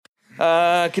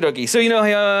Kidoki. So you know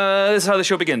this is how the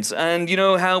show begins. And you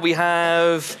know how we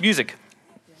have music.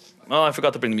 Oh, I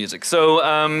forgot to bring the music. So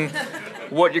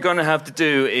what you're going to have to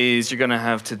do is you're going to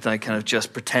have to like, kind of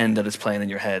just pretend that it's playing in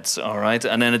your heads, all right?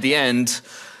 And then at the end,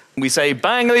 we say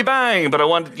bangly bang, but I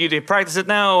want you to practice it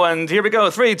now. And here we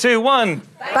go. 3, 2, 1.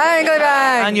 Bangly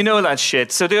bang. And you know that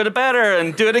shit. So do it better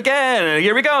and do it again. And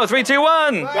here we go. 3, 2,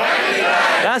 1. Bangly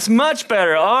bang. That's much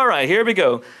better. All right, here we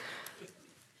go.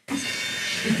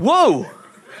 Whoa.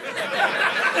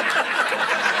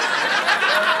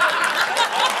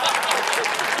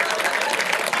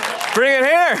 Bring it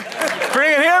here.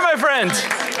 Bring it here, my friend.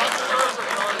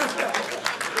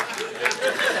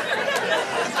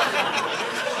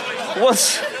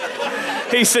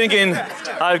 He's thinking,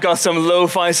 I've got some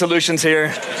lo-fi solutions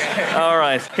here. All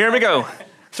right, here we go.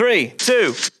 3,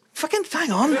 2, fucking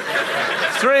hang on.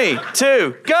 3,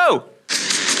 2, go.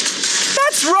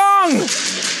 That's wrong.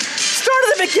 Start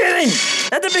at the beginning.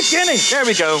 At the beginning. There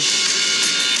we go.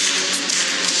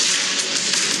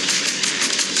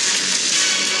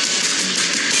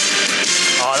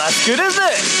 Oh, that's good, isn't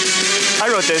it? I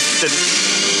wrote this, didn't.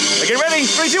 Okay, ready?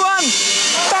 3, 2, 1.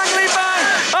 Bangly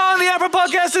bang! On the Upper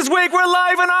Podcast this week, we're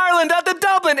live in Ireland at the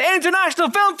Dublin International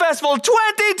Film Festival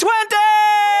 2020!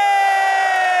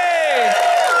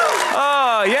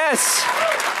 Oh, yes.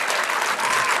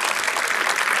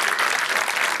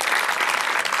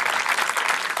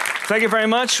 Thank you very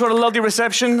much. What a lovely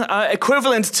reception.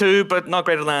 Equivalent to, but not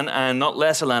greater than, and not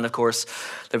lesser than, of course,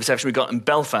 the reception we got in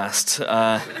Belfast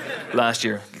last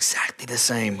year. Exactly the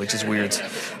same, which is weird.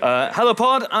 Hello,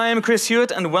 Pod. I am Chris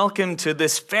Hewitt, and welcome to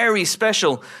this very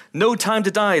special No Time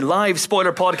to Die live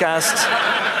spoiler podcast.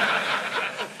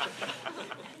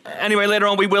 Anyway, later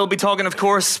on we will be talking, of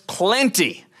course,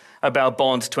 plenty about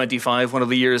Bond 25, one of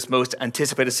the year's most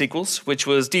anticipated sequels, which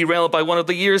was derailed by one of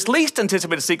the year's least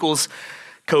anticipated sequels,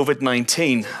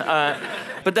 COVID-19.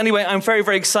 But anyway, I'm very,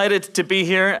 very excited to be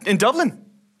here in Dublin.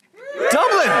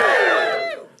 Dublin!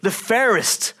 The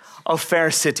fairest of fair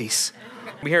cities.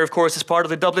 We're here, of course, as part of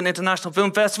the Dublin International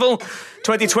Film Festival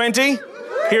 2020,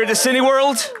 here at the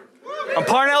Cineworld on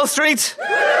Parnell Street.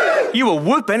 You will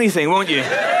whoop anything, won't you?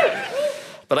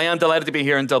 But I am delighted to be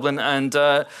here in Dublin, and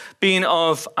being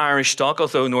of Irish stock,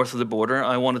 although north of the border,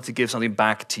 I wanted to give something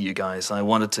back to you guys. I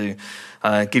wanted to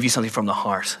give you something from the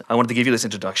heart. I wanted to give you this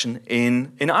introduction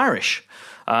in Irish.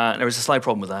 There was a slight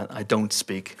problem with that. I don't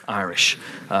speak Irish.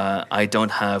 I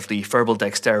don't have the verbal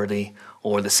dexterity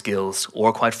or the skills,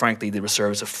 or quite frankly, the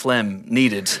reserves of phlegm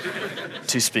needed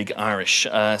to speak Irish.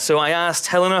 So I asked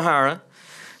Helen O'Hara,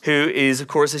 who is, of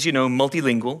course, as you know,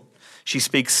 multilingual. She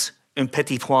speaks un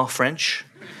petit peu French.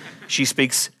 She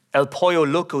speaks El Pollo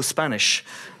Loco Spanish.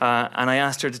 And I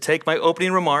asked her to take my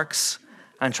opening remarks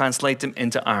and translate them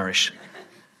into Irish.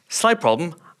 Slight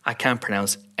problem, I can't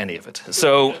pronounce any of it.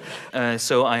 So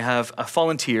I have a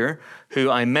volunteer who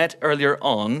I met earlier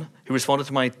on who responded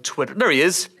to my Twitter. There he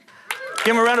is.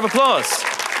 Give him a round of applause.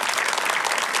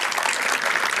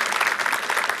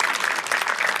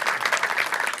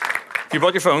 You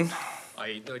brought your phone? No,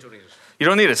 I don't need it. You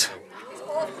don't need it?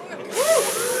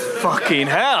 Fucking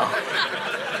hell.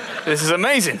 This is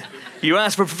amazing. You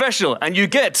ask for a professional and you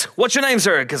get, what's your name,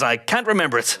 sir? Because I can't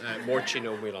remember it. Morchin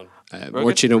O'Whelan.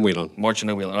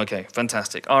 Morchin O'Whelan. Okay,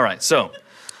 fantastic. All right, so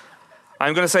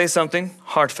I'm going to say something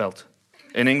heartfelt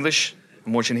in English.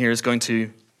 Morchin here is going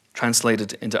to translate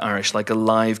it into Irish like a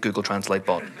live Google Translate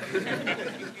bot.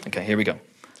 Okay, here we go.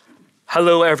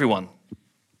 Hello, everyone.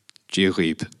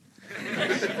 Giorib.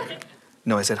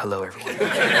 No, I said hello, everyone.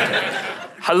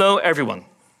 Hello, everyone.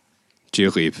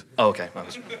 Giorib. Oh, okay, I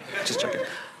was just checking.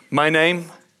 My name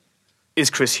is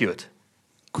Chris Hewitt.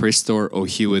 Christor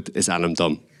O'Hewitt is Anam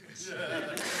Dum.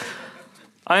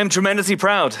 I am tremendously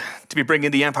proud to be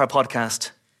bringing the Empire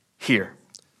podcast here.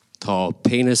 Tá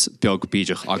penis beag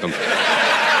bídeach agam.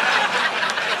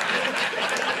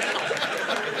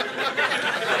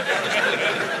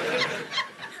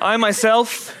 I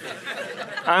myself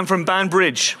am from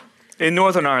Banbridge in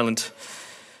Northern Ireland,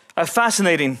 a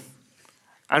fascinating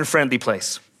and friendly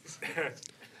place.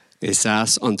 Is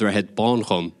as under head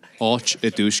Bonchum, áit I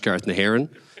dúsgart na Héireann,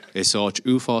 is áit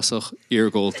úfásach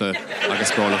Iargolta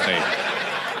agus Bránach.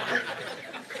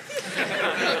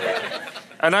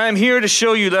 And I am here to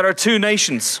show you that our two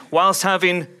nations, whilst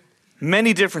having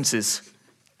many differences,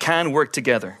 can work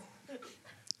together.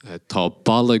 Tá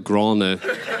balla grána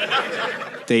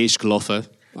déis glofa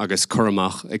agus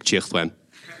curamach ag tíochtweim.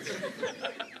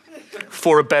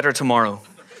 For a better tomorrow.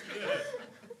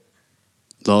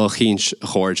 Lá chins a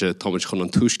chóirde táid chun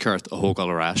an túisceart a thógáil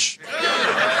arás.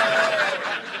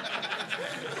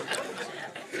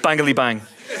 Bangly bang.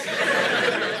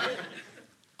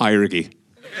 Irigi.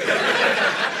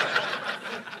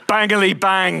 Bangily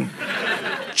bang.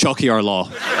 Chucky our law.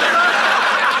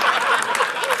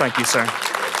 Thank you, sir.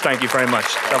 Thank you very much.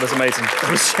 That was amazing.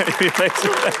 That was genuinely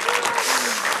amazing.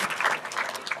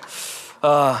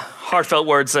 Heartfelt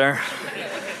words there.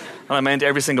 And I meant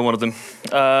every single one of them.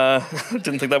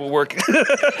 Didn't think that would work.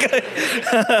 Okay.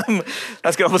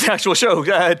 Let's get on with the actual show.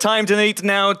 Time to meet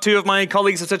now two of my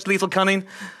colleagues of such lethal cunning.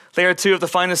 They are two of the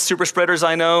finest super spreaders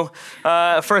I know.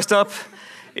 First up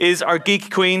is our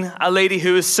geek queen, a lady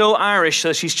who is so Irish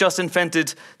that she's just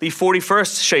invented the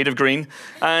 41st shade of green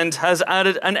and has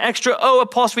added an extra O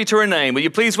apostrophe to her name. Will you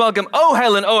please welcome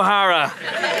Helen O'Hara?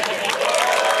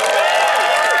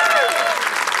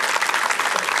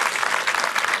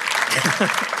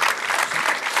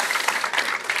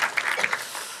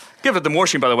 Give it the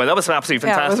Morshing, by the way. That was absolutely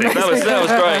fantastic. Yeah, that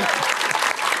was great.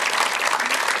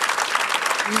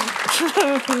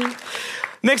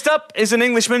 Next up is an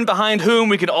Englishman behind whom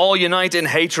we can all unite in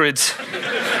hatred.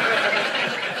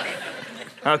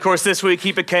 Now, of course, this week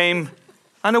he became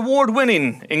an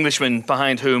award-winning Englishman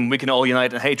behind whom we can all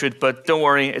unite in hatred, but don't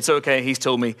worry, it's okay. He's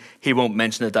told me he won't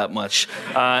mention it that much.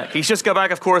 He's just got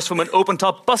back, of course, from an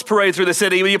open-top bus parade through the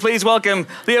city. Will you please welcome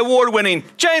the award-winning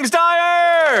James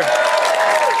Dyer?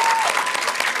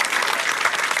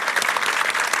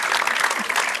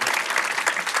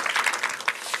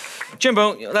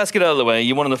 Jimbo, let's get out of the way.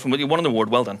 You won an award.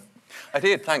 Well done. I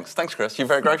did. Thanks, Chris. You're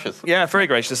very gracious. Yeah, very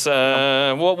gracious.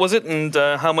 What was it, and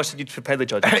how much did you pay the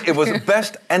judges? It was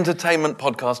Best Entertainment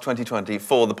Podcast 2020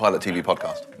 for the Pilot TV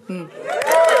podcast.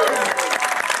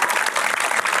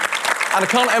 And I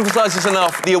can't emphasise this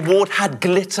enough, the award had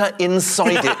glitter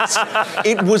inside it.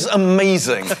 It was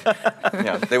amazing.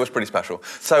 Yeah, it was pretty special.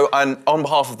 So, and on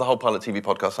behalf of the whole Pilot TV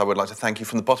podcast, I would like to thank you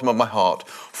from the bottom of my heart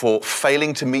for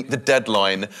failing to meet the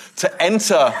deadline to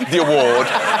enter the award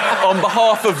on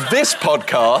behalf of this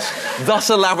podcast, thus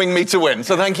allowing me to win.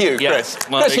 So thank you, Chris.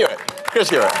 Well, Chris Hewitt. Chris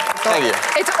Hewitt. Thank you.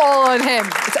 It's all on him.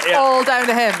 It's all down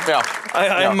to him. Yeah.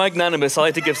 I'm magnanimous. I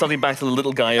like to give something back to the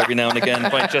little guy every now and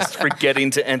again by just forgetting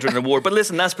to enter an award. But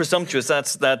listen, that's presumptuous.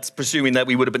 That's presuming that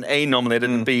we would have been A, nominated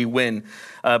and B, win.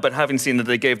 But having seen that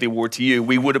they gave the award to you,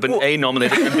 we would have been A,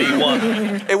 nominated and B, won.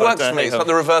 It works for me. It's like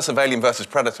the reverse of Alien versus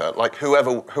Predator. Like,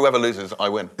 whoever loses, I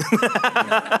win.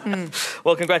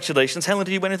 Well, congratulations. Helen,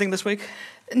 did you win anything this week?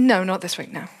 No, not this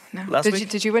week, no. Last week?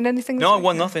 Did you win anything this No, week? I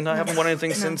won nothing. I haven't won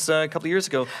anything since a couple of years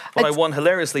ago. But I won,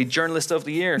 hilariously, Journalist of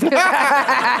the Year.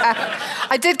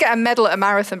 I did get a medal at a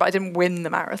marathon, but I didn't win the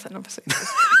marathon, obviously.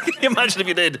 Can you imagine if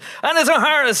you did? And it's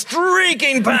O'Hara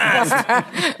streaking past.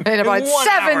 In about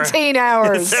 17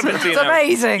 hours. 17 it's hours.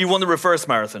 amazing. You won the reverse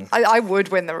marathon. I would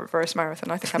win the reverse marathon.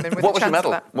 I think I'm in with What a was chance your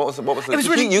medal? for that. What was the It was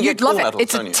really, you you'd get love cool it. medals,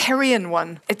 It's a don't you? Tyrian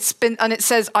one. And it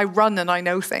says, I run and I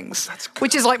know things,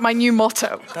 which is like my new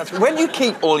motto. When you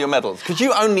keep all your medals, because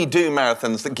you only do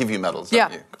marathons that give you medals,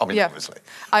 don't you? I mean, obviously.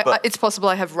 It's possible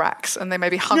I have racks and they may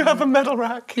be hung. You have a medal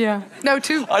rack? Yeah. No,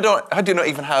 two. I do not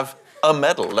even have a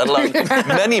medal, let alone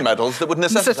many medals that would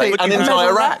necessitate an You have-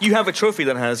 entire rack. You have a trophy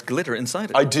that has glitter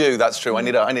inside it. I do, that's true. I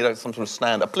need some sort of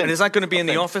stand, a plinth. And is that going to be in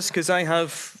the office? Because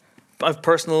I've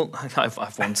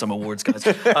won some awards, guys.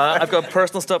 I've got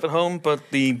personal stuff at home, but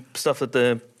the stuff that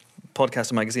the podcast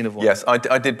and magazine have won. Yes,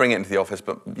 I did bring it into the office,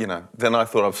 but, then I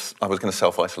thought I was going to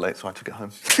self-isolate, so I took it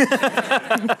home.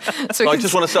 So I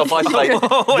just want to self-isolate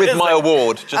with my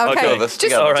award, just Okay. two of us Just,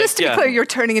 together. just to be clear, you're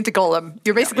turning into Gollum.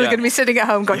 You're basically going to be sitting at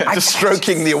home going, Just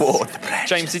stroking the award.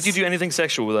 James, did you do anything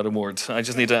sexual with that award? I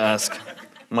just need to ask.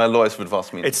 My lawyers would have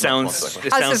asked me. It sounds As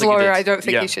like his you lawyer, did. I don't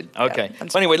think you should. Okay. Well,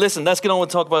 anyway, listen, let's get on with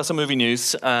talk about some movie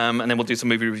news, and then we'll do some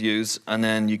movie reviews, and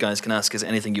then you guys can ask us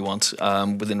anything you want,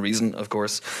 within reason, of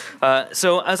course.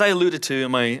 So, as I alluded to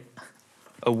in my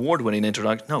award-winning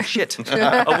introduction,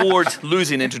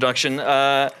 award-losing introduction,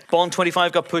 Bond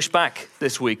 25 got pushed back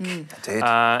this week. It did.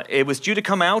 It was due to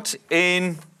come out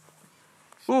in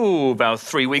about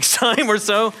 3 weeks' time or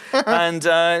so. And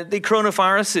the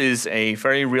coronavirus is a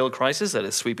very real crisis that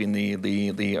is sweeping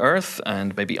the Earth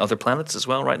and maybe other planets as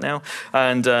well right now.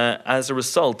 And as a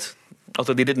result,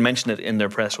 although they didn't mention it in their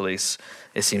press release,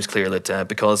 it seems clear that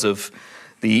because of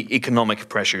the economic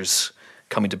pressures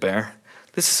coming to bear,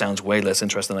 this sounds way less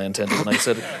interesting than I intended when I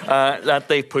said it, that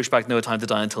they've pushed back No Time to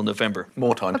Die until November.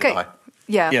 More time to die.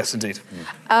 Yeah. Yes, indeed.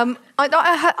 I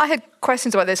had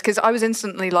questions about this because I was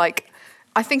instantly like,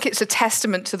 I think it's a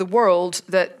testament to the world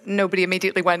that nobody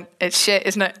immediately went, it's shit,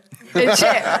 isn't it? It's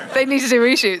shit. They need to do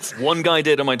reshoots. One guy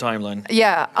did on my timeline.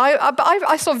 Yeah,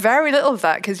 I saw very little of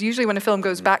that because usually when a film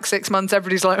goes back 6 months,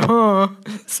 everybody's like, oh,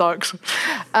 sucks.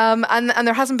 And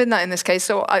there hasn't been that in this case,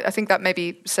 so I think that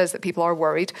maybe says that people are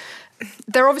worried.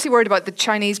 they're obviously worried about the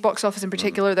Chinese box office in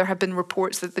particular. There have been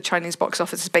reports that the Chinese box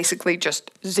office is basically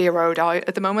just zeroed out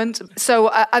at the moment. So,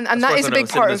 and that is a big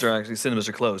part of... Cinemas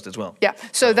are closed as well. Yeah,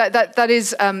 so that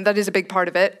is a big part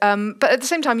of it. But at the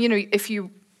same time, if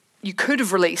you could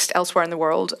have released elsewhere in the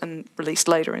world and released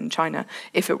later in China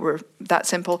if it were that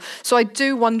simple. So I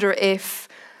do wonder if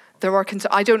there are...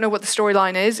 I don't know what the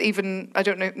storyline is. I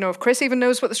don't know if Chris even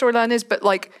knows what the storyline is, but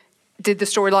did the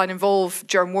storyline involve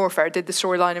germ warfare? Did the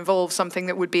storyline involve something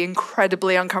that would be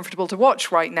incredibly uncomfortable to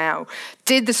watch right now?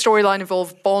 Did the storyline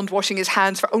involve Bond washing his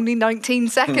hands for only 19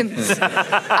 seconds?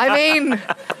 I mean,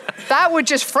 that would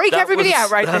just freak everybody out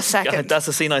right this second. That's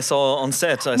the scene I saw on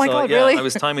set. Really? I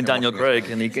was timing Daniel Craig,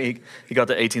 and he got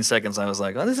to 18 seconds. I was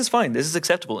like, oh, this is fine. This is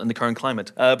acceptable in the current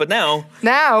climate. But now,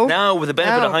 with the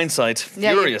benefit of hindsight,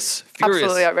 furious.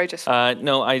 Absolutely outrageous.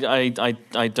 No,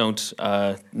 I don't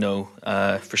know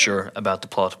for sure about the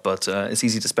plot, but it's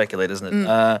easy to speculate, isn't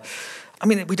it? I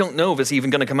mean, we don't know if it's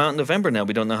even going to come out in November now.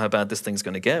 We don't know how bad this thing's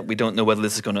going to get. We don't know whether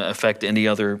this is going to affect any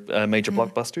other major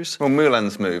blockbusters. Well,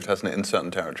 Mulan's moved, hasn't it, in certain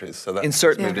territories? So in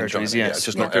certain territories, yes. It's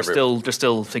just not everywhere. They're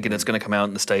still thinking it's going to come out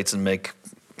in the States and make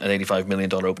an $85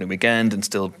 million opening weekend and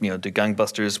still, do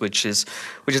gangbusters, which is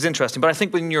interesting. But I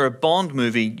think when you're a Bond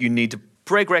movie, you need to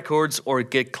break records or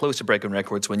get close to breaking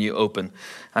records when you open,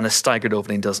 and a staggered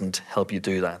opening doesn't help you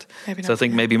do that. So I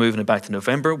think maybe moving it back to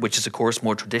November, which is of course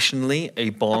more traditionally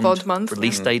a Bond month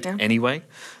release date anyway,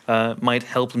 might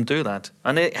help them do that.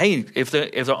 And hey, if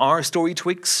there are story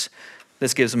tweaks,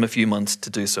 this gives them a few months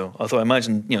to do so. Although I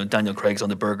imagine Daniel Craig's on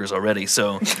the burgers already,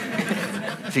 so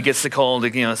if he gets the call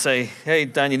to say, hey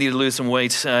Dan, you need to lose some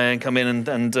weight and come in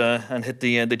and hit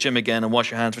the gym again and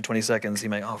wash your hands for 20 seconds, he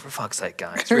may, oh, for fuck's sake,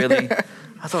 guys, really?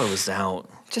 I thought it was out.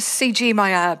 Just CG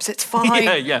my abs, it's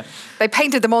fine. Yeah. They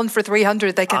painted them on for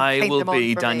 300, they can paint them on for I will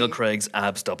be Daniel me. Craig's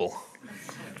abs double.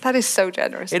 That is so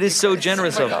generous. It is so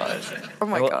generous of God. Oh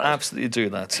my I will God. absolutely do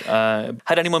that.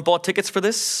 Had anyone bought tickets for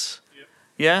this?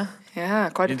 Yeah? Yeah,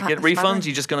 quite a Did you get refunds?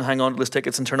 You're just going to hang on to those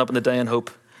tickets and turn up in the day and hope?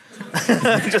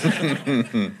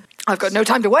 I've got no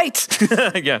time to wait.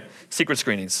 Yeah, secret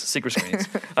screenings.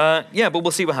 But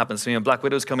we'll see what happens. Black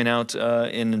Widow's coming out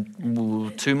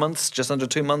in 2 months, just under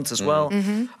 2 months as well.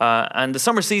 And the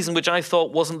summer season, which I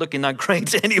thought wasn't looking that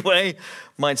great anyway,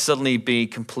 might suddenly be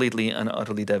completely and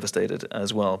utterly devastated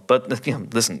as well. But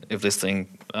listen, if this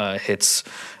thing hits,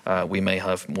 we may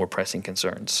have more pressing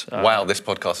concerns. Wow, this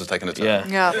podcast has taken a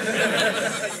turn. Yeah.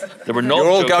 There were no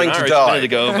You're all jokes going in to Irish die. a minute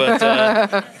ago, but...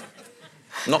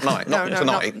 Not tonight. No.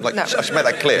 I should make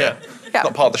that clear. Yeah.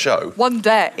 Not part of the show. One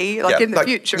day, in the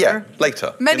future. Yeah,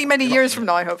 later. Many years from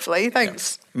now, hopefully.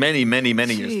 Thanks. Many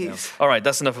years now. All right,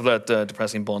 that's enough of that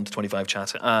depressing Bond 25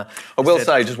 chat. I will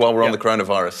say, just while we're on the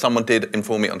coronavirus, someone did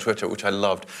inform me on Twitter, which I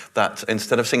loved, that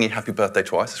instead of singing Happy Birthday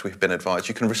twice, as we've been advised,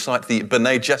 you can recite the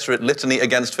B'nai Gesserit Litany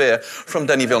Against Fear from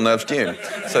Denis Villeneuve's Dune.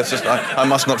 So it's just, I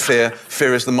must not fear.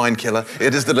 Fear is the mind killer.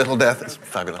 It is the little death. It's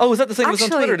fabulous. Oh, was that the thing that was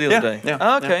on Twitter the other day? Yeah.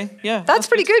 Oh, okay, yeah. That's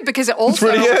pretty good because it also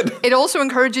pretty good. It also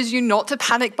encourages you not to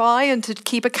panic buy and to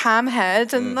keep a calm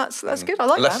head, and that's good. I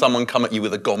like Unless that. someone come at you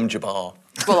with a gom jabbar.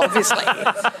 Well, obviously.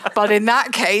 But in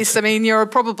that case, I mean, you're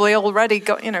probably already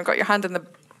got your hand in the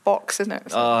box, isn't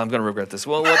it? So. I'm going to regret this.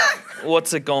 Well,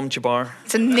 what's a gom jabbar?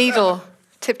 It's a needle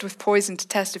tipped with poison to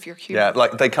test if you're human. Yeah,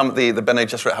 like they come, the B'nai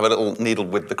Gesserit have a little needle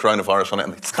with the coronavirus on it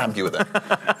and they stab you with it.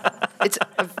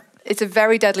 It's a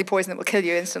very deadly poison that will kill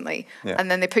you instantly. Yeah.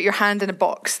 And then they put your hand in a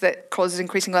box that causes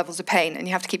increasing levels of pain, and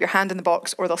you have to keep your hand in the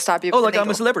box or they'll stab you with like a needle. I'm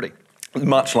a celebrity.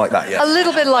 Much like that, yeah. A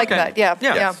little bit like that,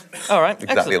 yeah. All right,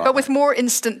 Exactly like But with more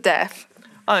instant death.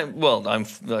 I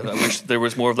wish there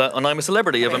was more of that, and I'm a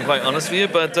celebrity, if I'm quite honest with you,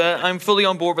 but I'm fully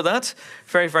on board with that.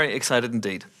 Very, very excited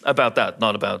indeed about that,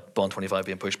 not about Bond 25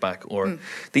 being pushed back or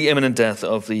the imminent death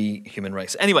of the human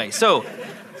race. Anyway, so...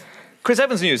 Chris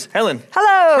Evans news. Helen.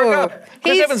 Hello.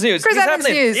 Chris Evans news. Chris Evans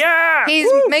news. Yeah. He's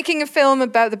making a film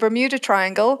about the Bermuda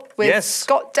Triangle with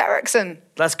Scott Derrickson.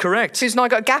 That's correct. Who's now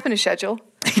got a gap in his schedule.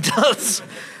 He does.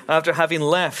 After having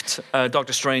left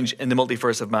Doctor Strange in the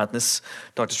Multiverse of Madness.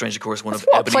 Doctor Strange, of course, one of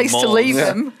Ebony place Maw's to leave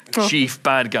him. chief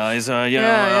bad guys.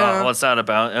 What's that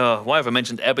about? Why have I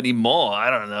mentioned Ebony Maw?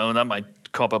 I don't know. That might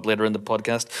crop up later in the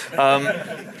podcast.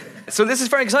 So this is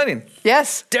very exciting.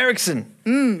 Yes. Derrickson.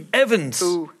 Evans.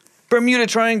 Ooh. Bermuda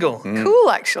Triangle. Cool,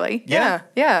 actually. Yeah.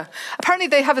 Yeah. Apparently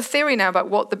they have a theory now about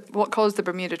what caused the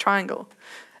Bermuda Triangle.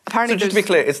 Apparently So just to be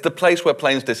clear, it's the place where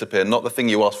planes disappear, not the thing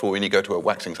you ask for when you go to a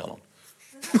waxing salon.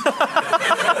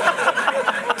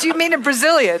 Do you mean a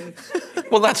Brazilian?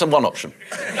 Well, that's one option.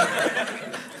 I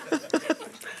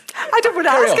don't want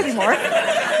to ask anymore.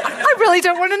 I really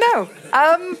don't want to know.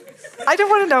 I don't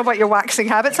want to know about your waxing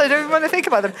habits. I don't want to think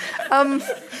about them.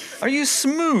 Are you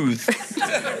smooth?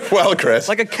 Well, Chris.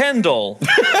 Like a Ken doll.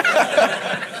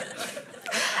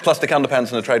 Plastic underpants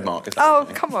and a trademark. Is that Oh,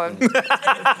 come on.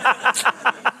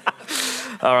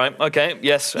 All right, okay,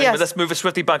 yes. Anyway, let's move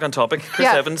swiftly back on topic. Chris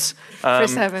Evans.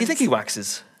 Chris Evans. Do you think he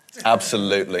waxes?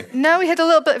 Absolutely. No, he had a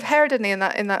little bit of hair, didn't he, in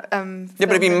that Yeah, but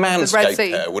it'd be film, the Red manscaped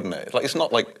Sea. hair, wouldn't it? Like, it's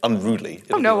not, like, unruly.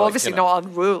 Oh, It'd no, be like, obviously not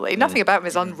unruly. Nothing about him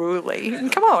is unruly.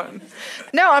 Come on.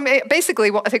 No, I mean, basically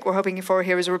what I think we're hoping for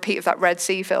here is a repeat of that Red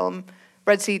Sea film,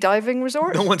 Red Sea Diving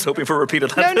Resort. No one's hoping for a repeat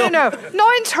of that film. No.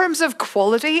 Not in terms of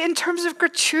quality, in terms of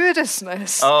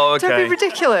gratuitousness. Oh, okay. Don't be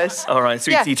ridiculous. All right, so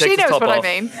he takes she his knows top what off.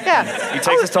 I mean. Yeah. He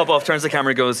takes his top off, turns to the camera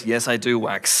and goes, yes, I do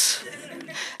wax.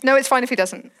 No, it's fine if he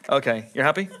doesn't. Okay, you're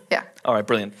happy? Yeah. All right,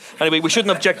 brilliant. Anyway, we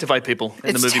shouldn't objectify people in the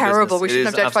It's movie terrible. business. We shouldn't It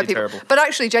is objectify absolutely people. terrible. But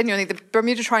actually, genuinely, the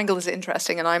Bermuda Triangle is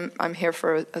interesting, and I'm here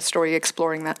for a story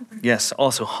exploring that. Yes,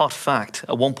 also, hot fact,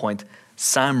 at one point,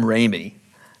 Sam Raimi,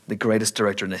 the greatest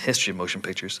director in the history of motion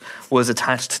pictures, was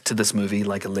attached to this movie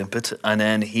like a limpet, and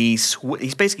then he's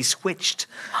basically switched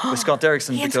with Scott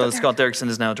Derrickson He and because Scott Scott Derrickson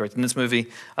is now directing this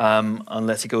movie,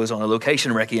 unless he goes on a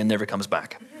location recce and never comes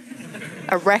back.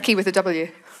 A recce with a W.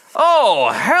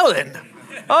 Oh, Helen!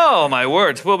 Oh, my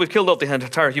word. Well, we've killed off the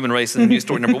entire human race in news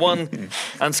story number 1.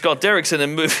 And Scott Derrickson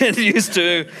in movie used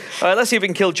to... let's see if we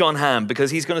can kill John Hamm,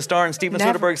 because he's going to star in Steven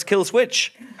Never. Soderbergh's Kill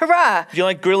Switch. Hurrah! Do you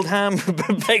like grilled ham,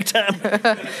 baked ham?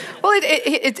 Well,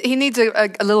 he needs a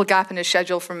little gap in his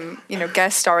schedule from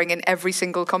guest starring in every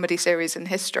single comedy series in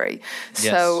history.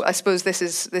 So Yes. I suppose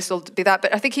this will be that.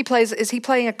 But I think is he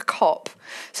playing a cop?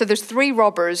 So there's 3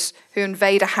 robbers who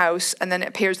invade a house, and then it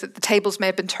appears that the tables may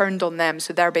have been turned on them.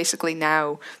 So they're basically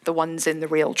now the ones in the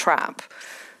real trap.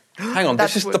 Hang on,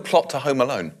 this is the plot to Home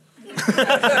Alone.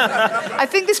 I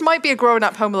think this might be a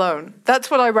grown-up Home Alone. That's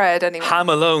what I read anyway. Ham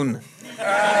alone.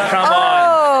 Come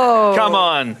Oh. on. Come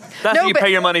on. That's what you but-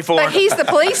 pay your money for. But he's the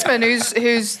policeman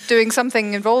who's doing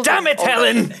something involved. Damn it,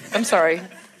 Helen! I'm sorry.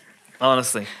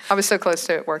 Honestly. I was so close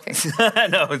to it working.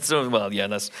 No, it's so... Well, yeah,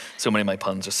 that's... So many of my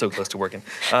puns are so close to working.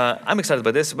 I'm excited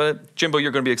about this, but Jimbo,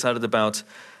 you're going to be excited about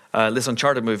this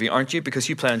Uncharted movie, aren't you? Because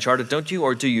you play Uncharted, don't you?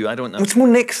 Or do you? I don't know. It's more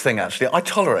Nick's thing, actually. I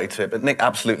tolerate it, but Nick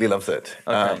absolutely loves it.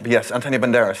 Okay. But yes, Antonio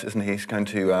Banderas, isn't he? He's going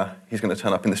to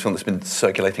turn up in this film that's been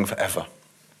circulating forever.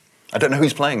 I don't know who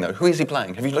he's playing, though. Who is he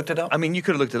playing? Have you looked it up? I mean, you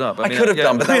could have looked it up. I could have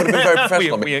done, but that would have been very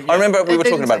professional of me. I remember we were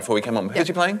They talking didn't about it say. before we came on. Who's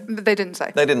he playing? They didn't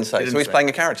say. They didn't say. They didn't So he's say. playing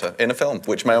a character in a film,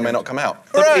 which may or may not come out.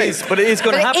 But Hooray! it is going to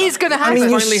But happen. it is going to I happen. mean,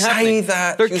 you finally say happening.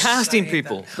 that. They're you casting say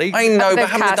people. that. I know, They've but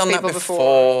haven't they cast done that people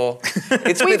before?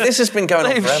 This has been going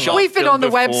on They've forever. shot We've been film on the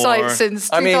before. website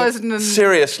since I mean, 2000.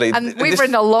 seriously, And we've this-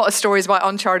 written a lot of stories about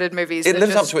Uncharted movies. It that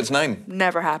lives up just to its name.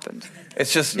 Never happened.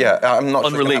 It's just, yeah, I'm not sure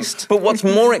it's gonna Unreleased. happen. But what's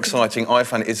more exciting, I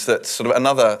find, is that sort of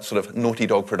another sort of Naughty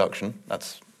Dog production.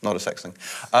 That's not a sex thing.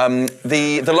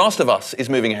 The Last of Us is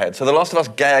moving ahead. So the Last of Us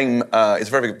game is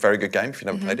a very, very good game. If you've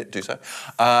never played it, do so.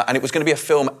 And it was going to be a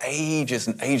film ages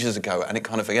and ages ago, and it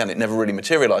kind of, again, it never really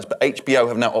materialised. But HBO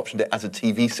have now optioned it as a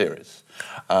TV series,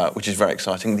 which is very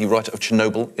exciting. The writer of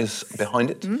Chernobyl is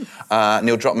behind it.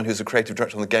 Neil Druckmann, who's the creative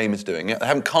director on the game, is doing it. They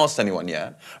haven't cast anyone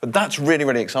yet, but that's really,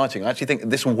 really exciting. I actually think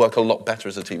this will work a lot better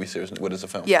as a TV series than it would as a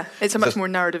film. Yeah, it's a much Just- more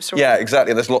narrative story. Yeah,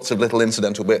 exactly. There's lots of little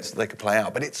incidental bits that they could play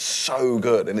out, but it's so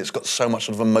good and it's got so much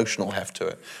sort of emotional heft to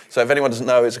it. So if anyone doesn't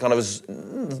know, it's a kind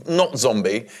of not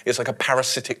zombie. It's like a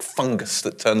parasitic fungus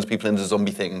that turns people into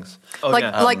zombie things. Oh, like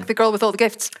yeah. like the girl with all the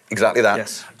gifts. Exactly that.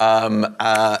 Yes.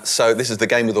 So this is the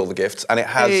game with all the gifts, and it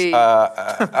has Hey.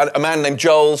 a man named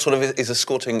Joel sort of is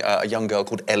escorting a young girl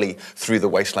called Ellie through the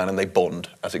wasteland, and they bond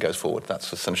as it goes forward.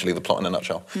 That's essentially the plot in a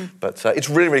nutshell. But it's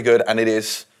really, really good, and it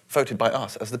is voted by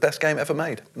us as the best game ever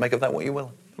made. Make of that what you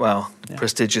will. Wow.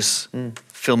 Prestigious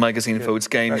film magazine votes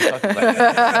game Very excited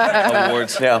about it.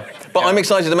 awards. Yeah, but I'm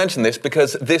excited to mention this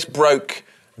because this broke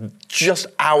just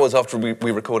hours after we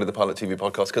recorded the Pilot TV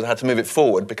podcast because I had to move it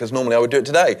forward because normally I would do it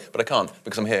today, but I can't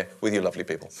because I'm here with you lovely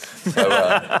people.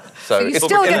 So you it's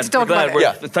still get to talk about it. We're-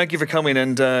 Yeah. Thank you for coming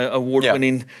and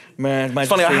award-winning man. It's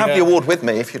funny, I have the award with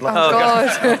me if you'd like. Oh,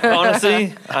 God.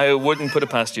 Honestly, I wouldn't put it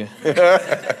past you.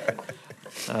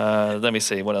 Let me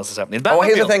see what else is happening. Oh,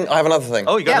 here's the Batmobile. thing. I have another thing.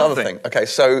 Oh, you got another another thing. Okay,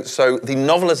 so the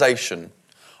novelisation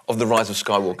of The Rise of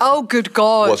Skywalker Oh, good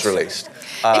God. was released.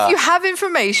 If you have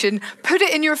information, put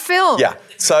it in your film. Yeah.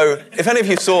 So if any of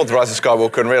you saw The Rise of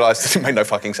Skywalker and realised it made no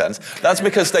fucking sense, that's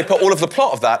because they put all of the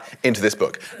plot of that into this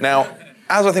book. Now,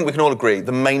 as I think we can all agree,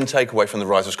 the main takeaway from The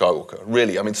Rise of Skywalker,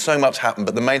 really, I mean, so much happened,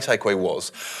 but the main takeaway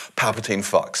was Palpatine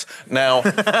fucks. Now,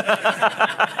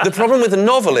 the problem with the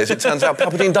novel is it turns out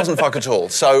Palpatine doesn't fuck at all.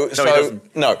 So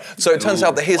it turns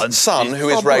out that his son, who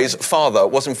is Rey's father,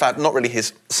 was in fact not really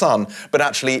his son, but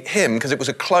actually him, because it was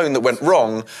a clone that went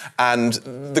wrong, and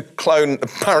the clone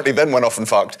apparently then went off and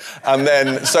fucked. And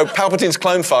then, so Palpatine's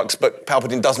clone fucks, but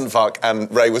Palpatine doesn't fuck,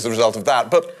 and Rey was the result of that.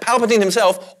 But Palpatine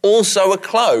himself, also a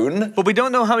clone. But we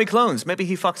don't know how he clones. Maybe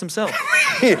he fucks himself.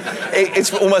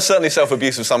 It's almost certainly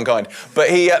self-abuse of some kind. But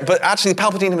actually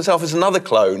Palpatine himself is another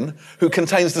clone who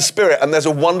contains the spirit, and there's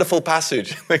a wonderful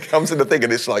passage that comes in the thing,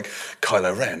 and it's like,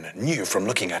 Kylo Ren knew from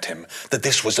looking at him that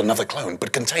this was another clone,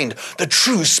 but contained the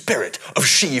true spirit of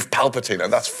Sheev Palpatine.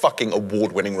 And that's fucking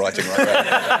award-winning writing right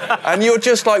there. And you're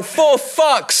just like, for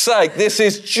fuck's sake, this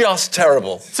is just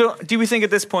terrible. So do we think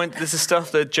at this point this is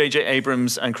stuff that J.J.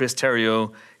 Abrams and Chris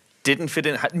Terrio didn't fit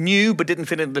in, knew but didn't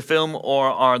fit into the film, or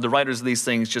are the writers of these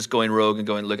things just going rogue and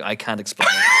going, look, I can't explain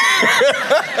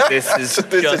it. This is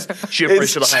just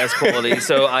gibberish of the highest quality,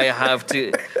 so I have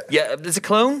to... Yeah, there's a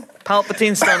clone?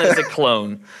 Palpatine's son is a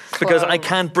clone. Because I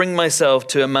can't bring myself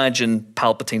to imagine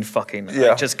Palpatine fucking.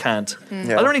 Yeah. I just can't.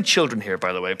 Yeah. Are there any children here,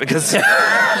 by the way? Because...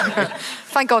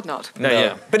 Thank God not. No.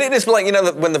 Yeah. But it is like, you know,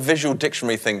 that when the visual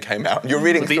dictionary thing came out, you're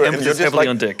reading through it and you're just heavily like,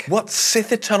 on dick. what,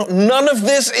 Sith Eternal? None of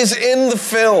this is in the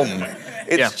film.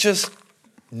 It's just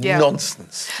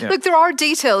nonsense. Yeah. Look, there are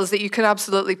details that you can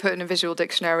absolutely put in a visual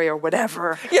dictionary or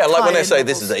whatever. Yeah, like when they say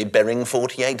novels. this is a bearing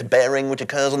 48 bearing which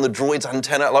occurs on the droid's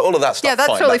antenna, like all of that stuff. Yeah, that's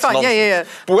totally fine. Nonsense. Yeah.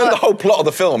 But when the whole plot of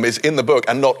the film is in the book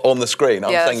and not on the screen,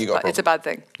 I'm saying you got a problem. It's a bad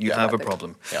thing. You have a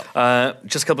problem. Yeah.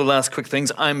 Just a couple of last quick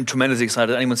things. I'm tremendously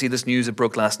excited. Anyone see this news? It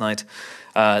broke last night.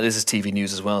 This is TV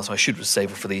news as well, so I should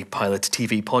save it for the Pilot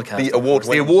TV podcast. The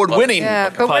award-winning. The award-winning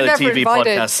but we're Pilot never TV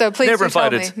invited, podcast. so please never do tell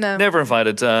invited. me. No. Never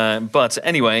invited. But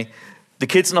anyway, the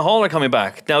kids in the hall are coming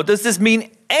back. Now, does this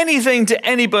mean anything to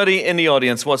anybody in the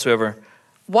audience whatsoever?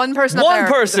 One person up One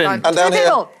there. person. And down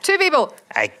here. Two people.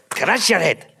 I crush your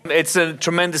head. It's a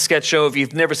tremendous sketch show. If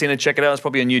you've never seen it, check it out. It's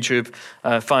probably on YouTube.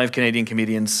 5 Canadian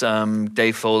comedians,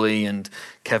 Dave Foley and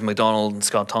Kevin McDonald and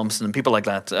Scott Thompson and people like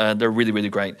that. They're really, really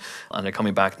great. And they're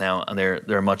coming back now, and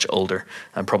they're much older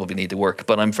and probably need to work.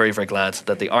 But I'm very, very glad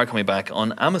that they are coming back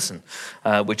on Amazon,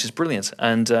 which is brilliant.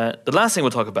 And the last thing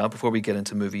we'll talk about before we get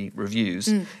into movie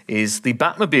reviews is the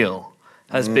Batmobile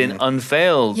has been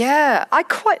unveiled. Yeah, I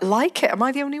quite like it. Am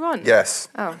I the only one? Yes.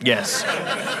 Oh. Yes.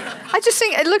 I just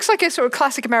think it looks like a sort of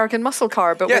classic American muscle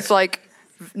car, but with like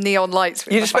neon lights.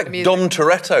 You'd expect Dom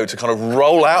Toretto to kind of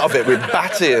roll out of it with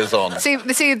bat ears on. See,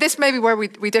 this may be where we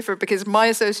differ, because my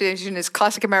association is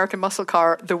classic American muscle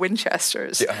car, the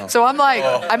Winchesters. Yeah. So I'm like,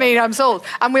 I mean, I'm sold.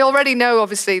 And we already know,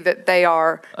 obviously, that they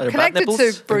are connected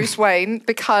to Bruce Wayne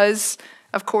because,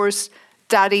 of course,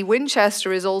 Daddy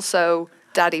Winchester is also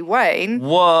Daddy Wayne.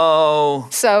 Whoa.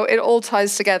 So it all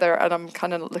ties together, and I'm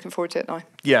kind of looking forward to it now.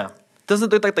 Yeah.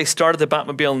 Doesn't it look like they started the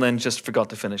Batmobile and then just forgot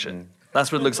to finish it?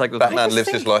 That's what it looks like. With Batman lives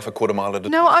his life a quarter mile at a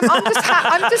time. No,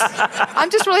 I'm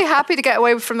just really happy to get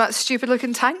away from that stupid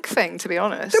looking tank thing, to be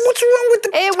honest. Then what's wrong with the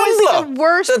It Tumbler? was the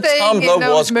worst The thing Tumbler in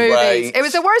those was movies. great. It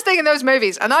was the worst thing in those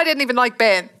movies, and I didn't even like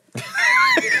Ben.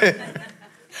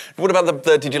 What about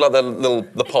the did you like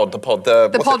the pod? The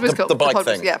pod was cool. The bike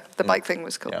thing. The bike thing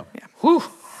was cool. Yeah. Whew.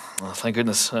 Well, thank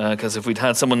goodness, because if we'd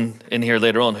had someone in here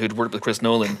later on who'd worked with Chris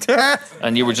Nolan,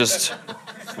 and you were just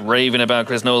raving about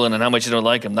Chris Nolan and how much you don't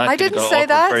like him, that I could have didn't got say awkward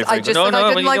that. very, very I just quickly. said I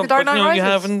didn't like The Dark Knight No, you Rises.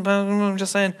 haven't. I'm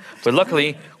just saying. But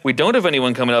luckily, we don't have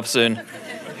anyone coming up soon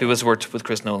who has worked with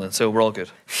Chris Nolan, so we're all good.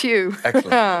 Phew.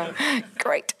 Excellent.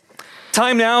 Great.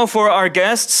 Time now for our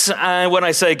guests. And when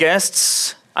I say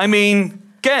guests, I mean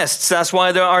guests. That's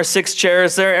why there are 6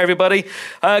 chairs there, everybody.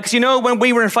 Because, you know, when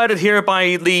we were invited here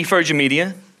by the Virgin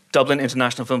Media, Dublin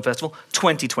International Film Festival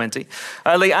 2020,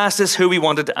 they asked us who we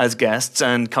wanted as guests,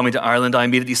 and coming to Ireland, I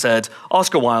immediately said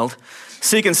Oscar Wilde,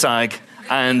 Sieg and Sag,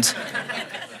 and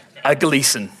a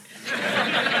Gleeson.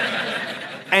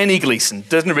 Any Gleeson,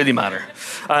 doesn't really matter.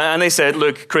 And they said,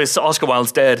 look, Chris, Oscar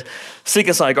Wilde's dead, Sieg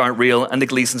and Sag aren't real, and the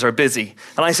Gleesons are busy.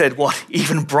 And I said, what,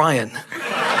 even Brian?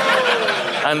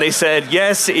 And they said,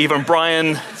 yes, even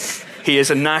Brian, he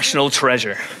is a national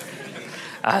treasure,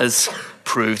 as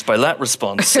proved by that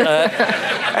response.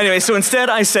 Anyway, so instead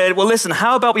I said, well, listen,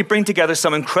 how about we bring together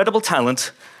some incredible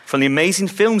talent from the amazing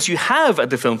films you have at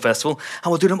the film festival,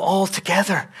 and we'll do them all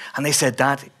together. And they said,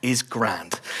 that is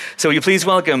grand. So will you please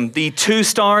welcome the 2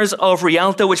 stars of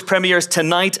Rialto, which premieres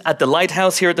tonight at the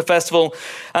Lighthouse here at the festival,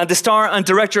 and the star and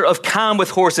director of Calm with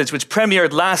Horses, which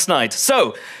premiered last night.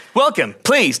 So, welcome,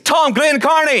 please, Tom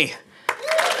Glynn-Carney,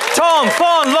 Tom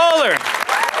Vaughan-Lawlor,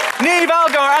 Niamh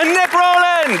Algar and Nick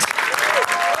Rowland.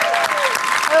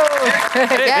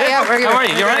 Yeah, we're good. How are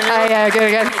you? You all right? Yeah,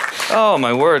 good. Oh,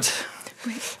 my word.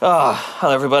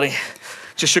 Hello, everybody.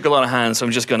 Just shook a lot of hands, so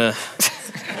I'm just going to...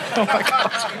 Oh, my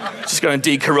God. Just going to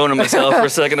de-corona myself for a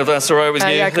second, if that's all right with you.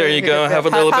 Yeah, there you go. Yeah. Have a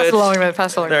little pass bit.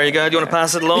 Pass along. There you go. Do you want to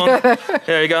pass it along?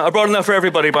 There you go. I brought enough for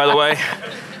everybody, by the way.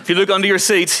 If you look under your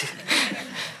seat,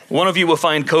 one of you will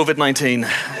find COVID-19.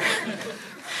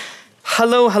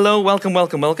 Hello.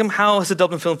 Welcome. How has the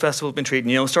Dublin Film Festival been treating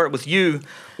you? I'll start with you,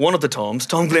 one of the Toms,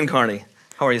 Tom Glynn-Carney.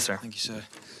 How are you, sir? Thank you, sir.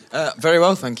 Very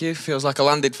well, thank you. Feels like I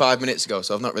landed 5 minutes ago,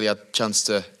 so I've not really had a chance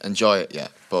to enjoy it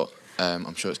yet, but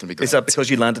I'm sure it's going to be great. Is that because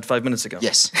you landed 5 minutes ago?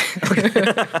 Yes.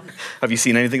 Have you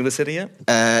seen anything of the city yet?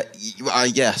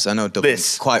 Yes, I know Dublin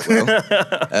quite well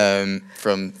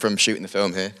from shooting the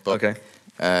film here. But, okay.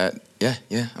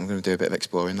 Yeah, I'm going to do a bit of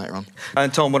exploring later on.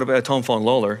 And Tom, what about Tom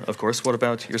Vaughan-Lawlor, of course? What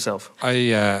about yourself?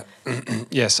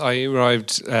 Yes, I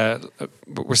arrived.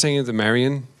 We're staying at the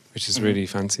Marion, which is really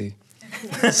fancy.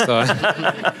 So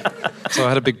I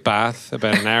had a big bath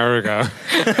about an hour ago,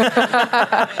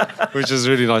 which is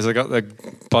really nice. I got the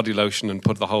body lotion and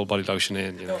put the whole body lotion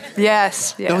in. You know.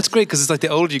 Yes. No, it's great because it's like the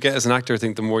older you get as an actor, I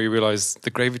think the more you realise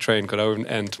the gravy train could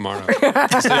end tomorrow.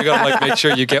 So you got to make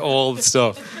sure you get all the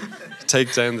stuff.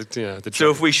 Take down the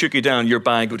So if we shook you down, your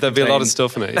bag would there'd be a lot of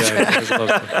stuff in it. Yeah, a lot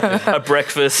of stuff. A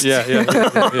breakfast. Yeah.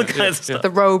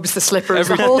 The robes, the slippers,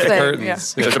 everything, the whole thing.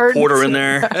 Curtains. Yeah. There's a porter in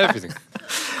there. Everything.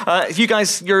 You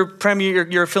guys, your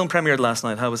film premiered last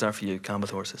night. How was that for you, Calm with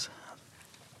Horses?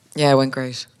 Yeah, it went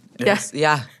great. Yes.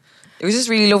 Yeah. It was just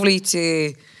really lovely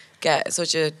to get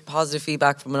such a positive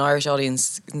feedback from an Irish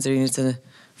audience, considering it's a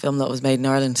film that was made in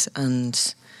Ireland.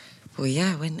 And, well,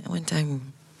 yeah, it went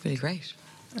down really great.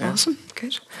 Awesome,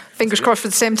 good. Fingers crossed for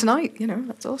the same tonight.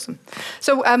 That's awesome.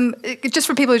 So, just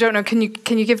for people who don't know, can you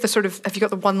give the sort of, have you got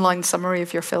the one-line summary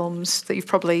of your films that you've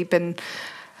probably been,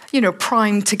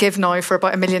 primed to give now for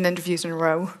about 1 million interviews in a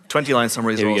row? 20-line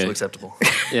summaries are also acceptable.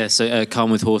 Yeah, so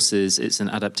Calm with Horses, it's an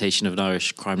adaptation of an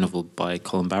Irish crime novel by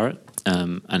Colin Barrett,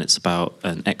 and it's about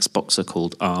an ex-boxer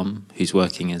called Arm, who's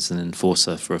working as an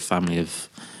enforcer for a family of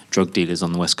drug dealers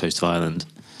on the west coast of Ireland.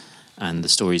 And the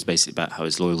story is basically about how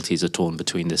his loyalties are torn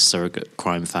between this surrogate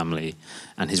crime family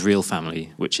and his real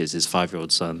family, which is his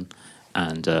 5-year-old son,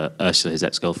 and Ursula, his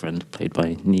ex-girlfriend, played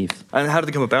by Niamh. And how did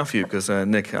it come about for you? Because,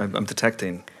 Nick, I'm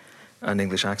detecting an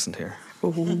English accent here.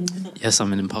 Ooh. Yes,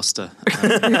 I'm an imposter.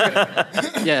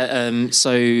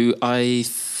 So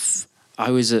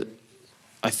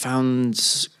I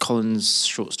found Colin's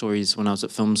short stories when I was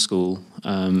at film school.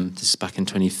 This is back in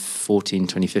 2014,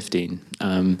 2015.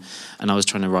 And I was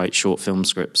trying to write short film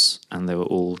scripts, and they were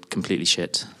all completely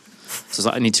shit. So I was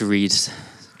like, I need to read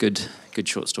good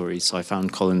short stories. So I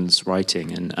found Colin's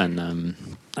writing, and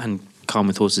Calm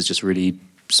with Horses just really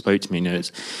spoke to me.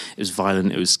 It was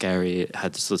violent, it was scary, it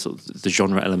had sort of the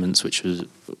genre elements, which was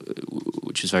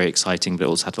very exciting, but it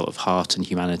also had a lot of heart and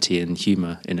humanity and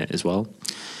humour in it as well.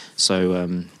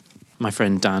 So my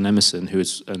friend Dan Emerson, who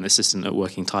was an assistant at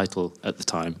Working Title at the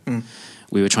time,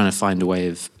 we were trying to find a way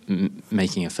of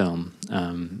making a film.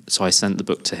 So I sent the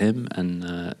book to him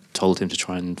and told him to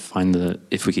try and find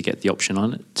if we could get the option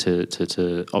on it,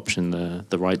 to option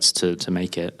the rights to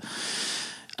make it.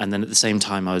 And then at the same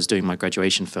time, I was doing my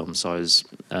graduation film. So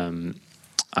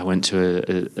I went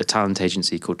to a talent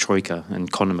agency called Troika,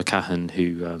 and Conor McCahan,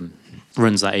 who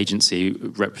runs that agency,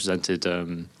 represented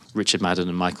Richard Madden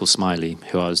and Michael Smiley,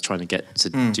 who I was trying to get to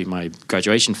do my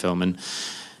graduation film, and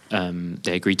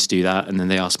they agreed to do that. And then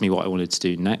they asked me what I wanted to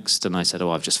do next, and I said,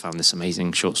 I've just found this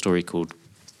amazing short story called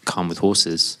Calm with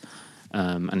Horses,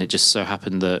 and it just so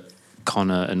happened that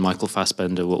Connor and Michael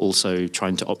Fassbender were also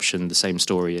trying to option the same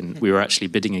story, and we were actually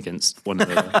bidding against one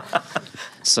another.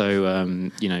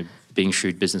 So, being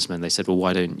shrewd businessmen, they said, well,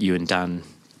 why don't you and Dan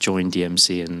join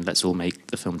DMC and let's all make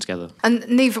the film together. And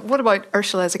Niamh, what about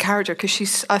Ursula as a character?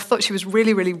 Because I thought she was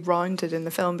really, really rounded in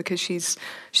the film, because she's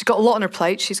got a lot on her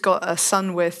plate. She's got a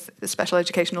son with special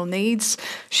educational needs.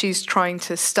 She's trying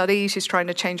to study. She's trying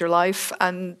to change her life.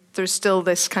 And there's still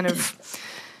this kind of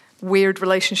weird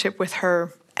relationship with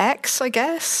her ex, I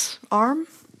guess, Arm.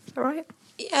 Is that right?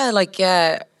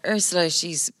 Yeah, Ursula,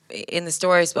 she's in the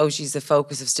story, I suppose she's the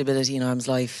focus of stability in Arm's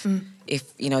life.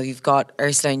 If, you've got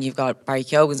Ursula and you've got Barry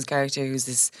Keoghan's character, who's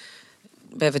this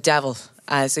bit of a devil.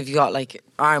 So if you've got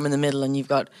Arm in the middle, and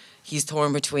he's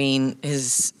torn between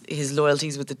his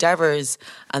loyalties with the Devers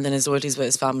and then his loyalties with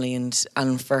his family,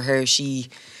 and for her,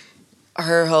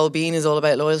 her whole being is all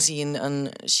about loyalty,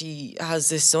 and she has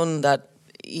this son that,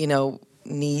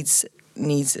 needs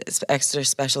extra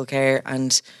special care.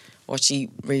 And what she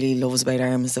really loves about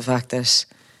Arm is the fact that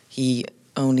he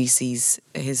only sees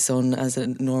his son as a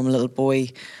normal little boy,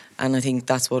 and I think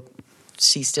that's what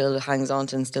she still hangs on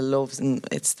to and still loves, and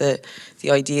it's the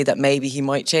idea that maybe he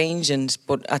might change,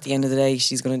 but at the end of the day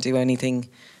she's going to do anything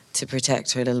to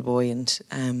protect her little boy, and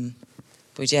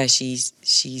but yeah, she's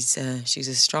a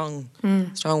strong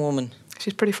woman.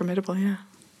 She's pretty formidable, yeah.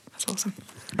 That's awesome.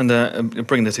 And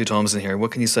bringing the two Toms in here,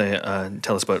 what can you say?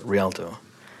 Tell us about Rialto.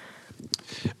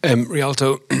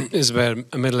 Rialto is about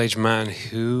a middle-aged man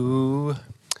whose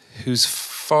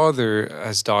father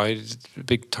has died, a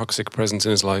big toxic presence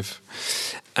in his life,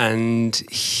 and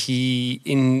he,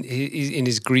 in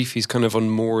his grief, he's kind of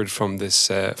unmoored from this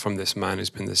man who's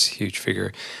been this huge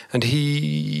figure, and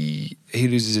he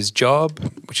loses his job,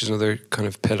 which is another kind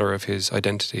of pillar of his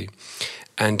identity,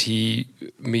 and he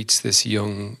meets this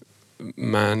young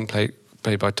man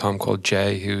played by Tom called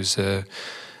Jay, who's a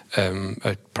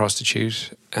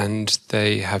prostitute, and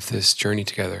they have this journey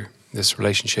together, this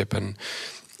relationship, and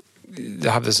they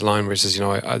have this line where it says,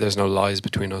 there's no lies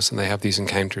between us, and they have these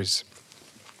encounters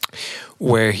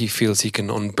where he feels he can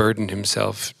unburden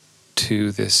himself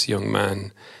to this young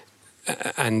man,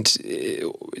 and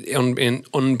in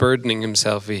unburdening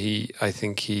himself, there's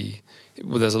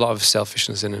a lot of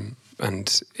selfishness in him,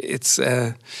 and it's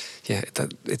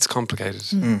complicated.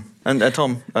 And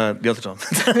Tom, the other Tom,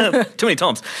 too many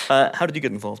Toms. How did you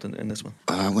get involved in this one?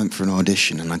 I went for an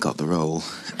audition and I got the role,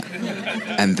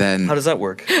 and then how does that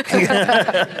work?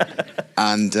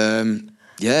 And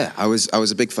I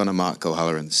was a big fan of Mark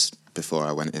O'Halloran's before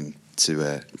I went in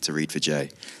to read for Jay,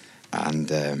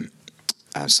 and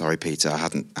I'm sorry, Peter, I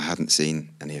hadn't seen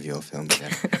any of your films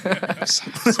yet.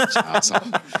 Such an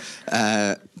arsehole.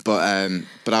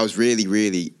 But I was really,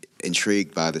 really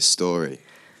intrigued by the story,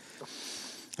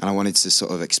 and I wanted to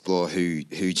sort of explore who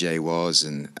Jay was.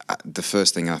 And the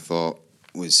first thing I thought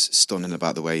was stunning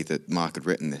about the way that Mark had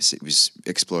written this. It was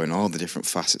exploring all the different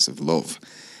facets of love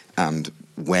and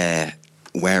where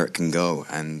it can go,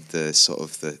 and the sort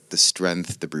of the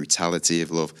strength, the brutality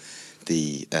of love,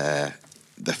 the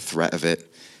threat of it.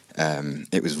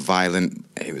 It was violent,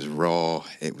 it was raw,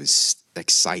 it was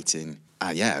exciting.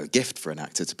 A gift for an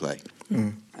actor to play.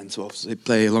 And to obviously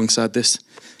play alongside this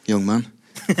young man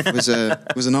was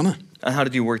an honour. And how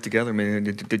did you work together? I mean,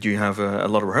 did you have a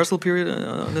lot of rehearsal period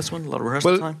on this one? A lot of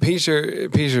rehearsal time?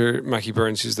 Peter Mackie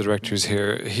Burns, who's the director, who's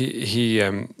here.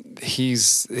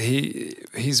 He's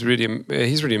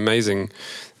really amazing.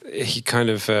 He kind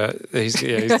of he's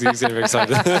getting very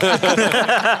excited.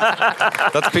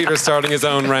 That's Peter starting his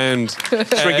own round.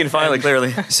 Shrinking Violet,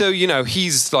 clearly. So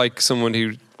he's like someone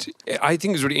who I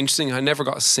think is really interesting. I never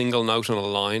got a single note on a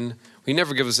line. We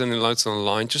never give us any notes on a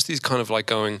line. Just these kind of like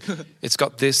going, it's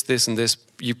got this, and this.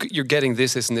 You're getting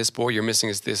this, and this. But what you're missing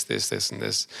is this, and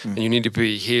this. And you need to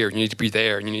be here. You need to be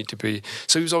there. And you need to be.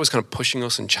 So he was always kind of pushing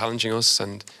us and challenging us.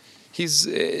 And he's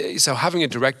so having a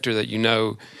director that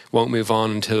won't move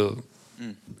on until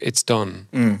it's done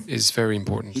is very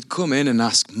important. He'd come in and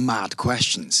ask mad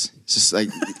questions. Just like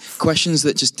questions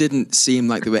that just didn't seem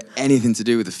like they were anything to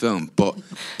do with the film, but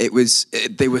they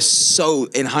were so,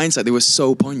 in hindsight, they were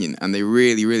so poignant, and they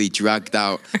really, really dragged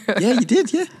out. Yeah, you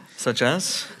did, yeah. Such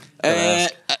as?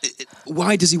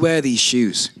 Why does he wear these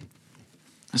shoes?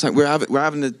 It's like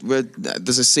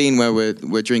there's a scene where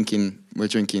we're drinking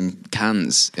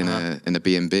cans in a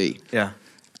B&B. Yeah.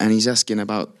 And he's asking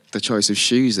about the choice of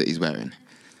shoes that he's wearing.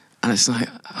 And it's like,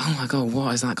 oh my God,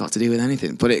 what has that got to do with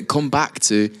anything? But it come back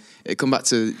to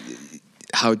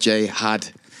how Jay had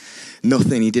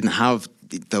nothing. He didn't have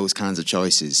those kinds of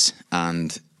choices,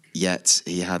 and yet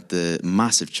he had the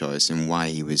massive choice in why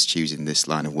he was choosing this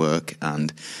line of work,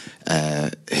 and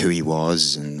who he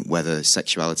was, and whether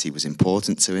sexuality was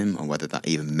important to him, or whether that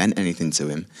even meant anything to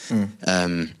him.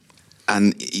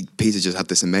 Peter just had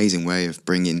this amazing way of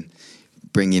bringing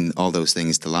all those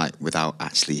things to light without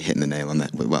actually hitting the nail on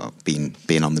it. Well, being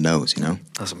on the nose,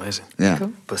 That's amazing. Yeah.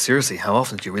 Cool. But seriously, how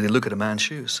often do you really look at a man's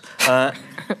shoes?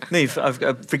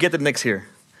 Niamh, forget the Nick's here.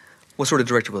 What sort of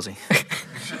director was he?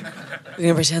 We're going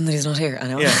to pretend that he's not here. I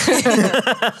know.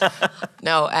 Yeah.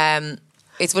 No,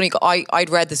 it's funny. I'd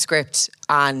read the script,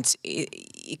 and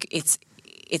it's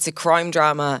a crime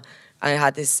drama, and it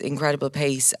had this incredible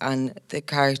pace, and the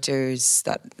characters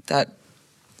that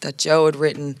Joe had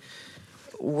written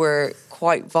were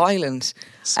quite violent.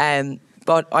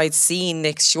 But I'd seen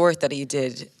Nick's short that he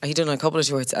did. He'd done a couple of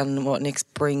shorts, and what Nick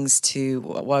brings to...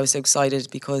 Well, I was so excited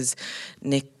because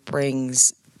Nick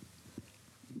brings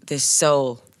this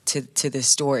soul to this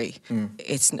story.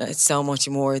 It's so much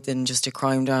more than just a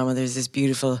crime drama. There's this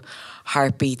beautiful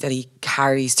heartbeat that he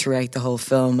carries throughout the whole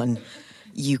film, and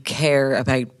you care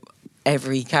about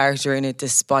every character in it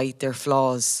despite their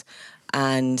flaws.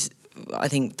 And I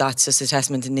think that's just a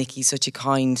testament to Nick. He's such a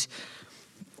kind,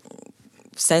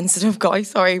 sensitive guy.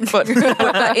 Sorry, but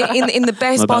in the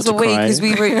best possible way, because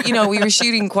we were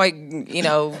shooting quite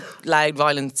loud,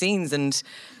 violent scenes, and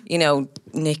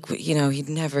Nick, he'd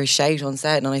never shout on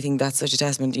set, and I think that's such a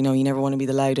testament. You never want to be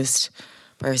the loudest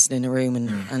person in a room,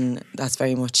 and that's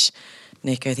very much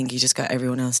Nick. I think he just got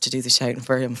everyone else to do the shouting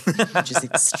for him, which is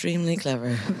extremely clever.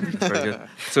 Very good.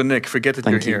 So Nick, forget that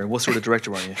you're here. What sort of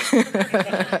director are you?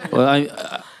 Well,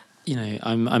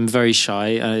 I'm very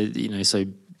shy. So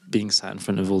being sat in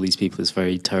front of all these people is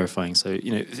very terrifying. So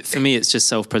for me, it's just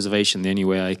self-preservation. The only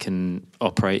way I can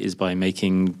operate is by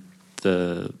making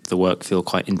the work feel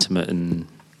quite intimate and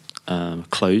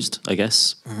closed, I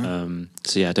guess.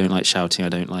 So yeah, I don't like shouting. I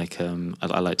don't like.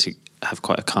 I like to have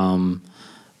quite a calm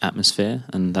atmosphere,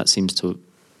 and that seems to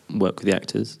work with the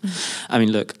actors. I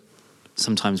mean, look,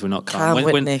 sometimes we're not calm.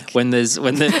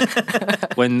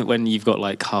 When you've got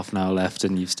like half an hour left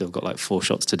and you've still got like 4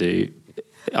 shots to do,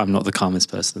 I'm not the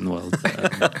calmest person in the world.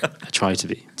 I try to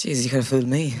be. Jeez, you could have fooled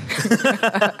me.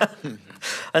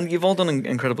 And you've all done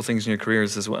incredible things in your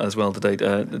careers as well to date.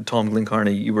 Tom,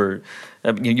 Glynn-Carney, you were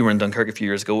in Dunkirk a few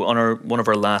years ago. On one of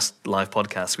our last live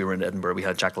podcasts, we were in Edinburgh. We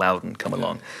had Jack Loudon come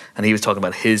along, and he was talking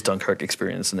about his Dunkirk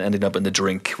experience and ending up in the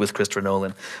drink with Christopher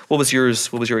Nolan. What was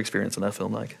yours? What was your experience in that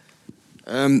film like?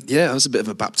 It was a bit of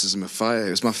a baptism of fire.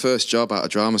 It was my first job out of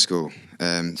drama school,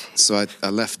 so I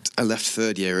left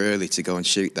 3rd year early to go and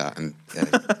shoot that, and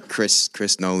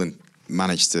Chris Nolan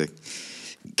managed to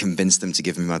convince them to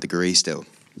give me my degree still.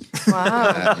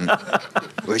 Wow.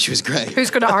 Which was great. Who's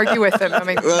going to argue with him? I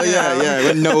mean, well, yeah.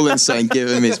 When Nolan's saying give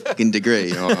him his fucking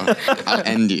degree or I'll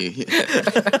end you,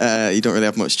 you don't really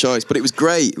have much choice. But it was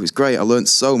great. It was great. I learned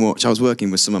so much. I was working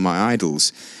with some of my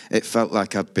idols. It felt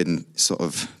like I'd been sort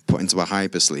of put into a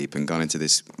hypersleep and gone into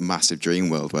this massive dream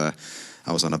world where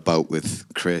I was on a boat with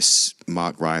Chris,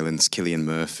 Mark Rylance, Cillian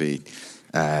Murphy,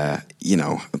 Barry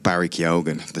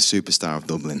Keoghan, the superstar of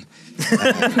Dublin.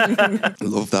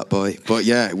 Love that boy. But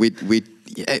yeah,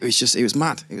 it was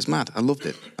mad. It was mad. I loved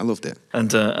it.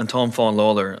 And Tom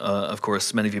Vaughan-Lawlor, of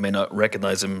course, many of you may not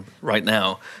recognise him right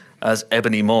now as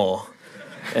Ebony Maw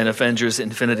in Avengers: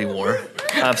 Infinity War.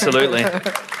 Absolutely.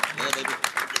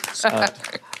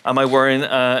 Am I wearing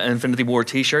an Infinity War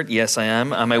T-shirt? Yes, I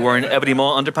am. Am I wearing Ebony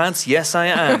Maw underpants? Yes, I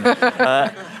am.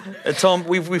 Tom,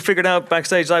 we figured out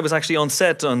backstage I was actually on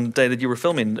set on the day that you were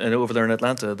filming over there in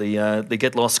Atlanta, the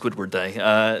Get Lost Squidward Day.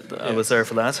 I was there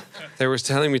for that. They were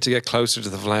telling me to get closer to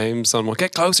the flames. I'm like,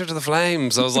 get closer to the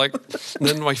flames. I was like, and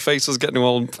then my face was getting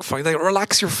all funny. They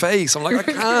relax your face. I'm like,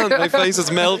 I can't. My face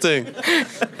is melting.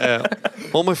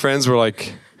 All my friends were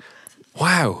like,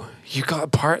 wow, you got a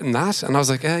part in that? And I was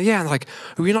like, yeah. And like,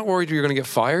 are you not worried you're going to get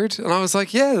fired? And I was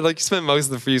like, yeah. Like, you spent most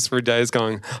of the first 4 days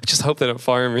going, I just hope they don't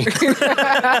fire me.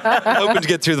 Hoping to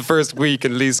get through the first week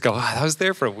and at least go, I was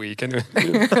there for a week. Anyway.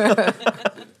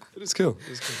 It was cool.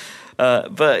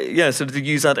 But yeah, so did you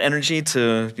use that energy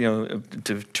to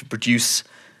produce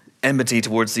enmity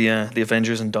towards the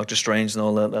Avengers and Doctor Strange and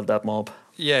all that mob?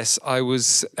 Yes, I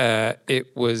was.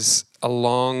 It was a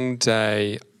long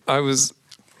day.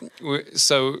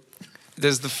 So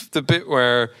there's the bit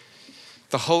where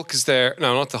the Hulk is there.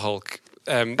 No, not the Hulk.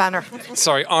 Banner.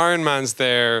 Sorry, Iron Man's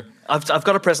there. I've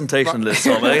got a presentation list.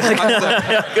 So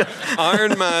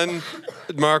Iron Man,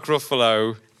 Mark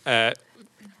Ruffalo,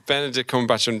 Benedict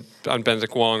Cumberbatch and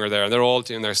Benedict Wong are there, and they're all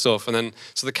doing their stuff. And then,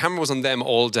 so the camera was on them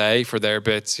all day for their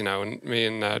bits, and me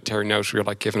and Terry Note, we were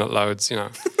like giving it loads,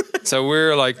 So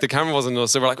we're like, the camera wasn't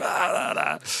us, so we're like,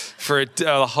 for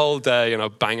the whole day,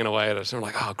 banging away at it. And we're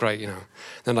like, oh, great,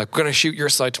 Then like, we're going to shoot your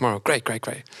side tomorrow. Great.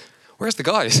 Where's the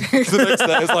guys? The next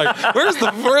day, it's like, where's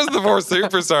the 4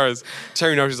 superstars?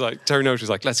 Terry Note was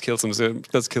like, let's kill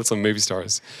some movie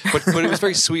stars. But it was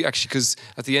very sweet, actually, because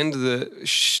at the end of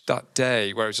that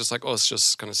day, where it was just like us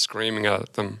just kind of screaming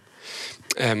at them,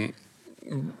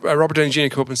 Robert Downey Jr.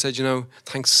 came up and said,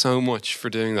 thanks so much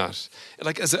for doing that.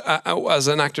 Like, as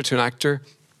an actor to an actor,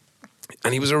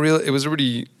 and it was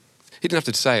really, he didn't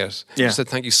have to say it. Yeah. He said,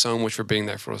 thank you so much for being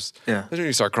there for us. Yeah. I didn't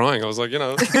really start crying. I was like,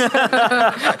 oh,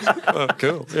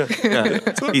 cool. Yeah.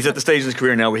 He's at the stage of his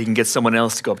career now where he can get someone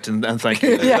else to go up to and thank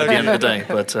you at the end of the day.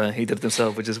 But he did it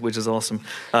himself, which is awesome.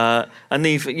 And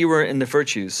Niamh, you were in The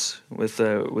Virtues with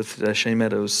Shane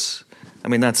Meadows. I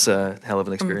mean, that's a hell of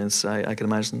an experience, I can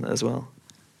imagine, as well.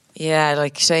 Yeah,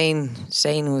 like Shane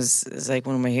was like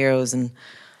one of my heroes, and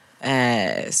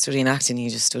studying acting, you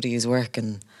just study his work,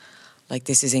 and like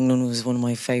This Is England was one of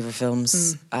my favourite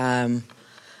films.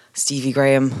 Stevie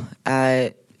Graham,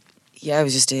 it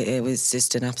was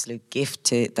just an absolute gift.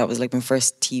 That was like my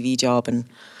first TV job, and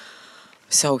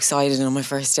so excited. And on my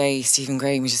first day, Stephen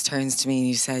Graham just turns to me and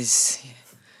he says,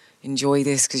 enjoy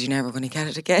this because you're never going to get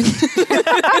it again.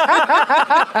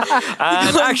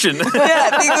 And action.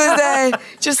 Yeah, because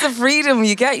just the freedom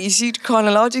you get, you shoot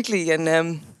chronologically, and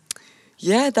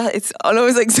that it's. And I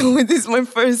was like, so this is my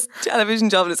first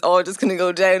television job, and it's all just going to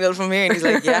go downhill from here. And he's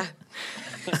like, yeah.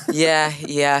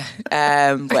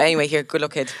 But anyway, here, good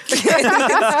luck, kid.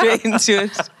 Straight into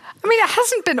it. I mean, it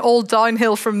hasn't been all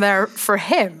downhill from there for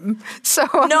him. So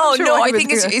I'm not sure what I he would think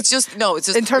do. it's just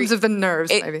in terms of the nerves,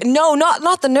 maybe. No,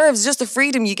 not the nerves. Just the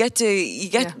freedom you get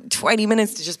 20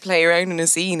 minutes to just play around in a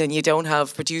scene, and you don't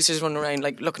have producers running around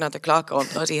like looking at the clock, going,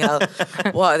 bloody hell,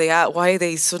 what are they at? Why are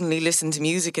they suddenly listening to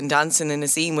music and dancing in a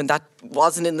scene when that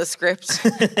wasn't in the script?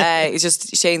 It's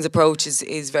just Shane's approach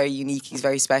is very unique. He's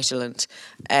very special, and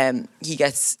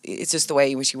it's just the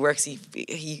way in which he works.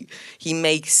 He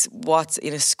makes what's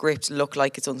in a script look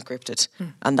like it's unscripted,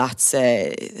 and that's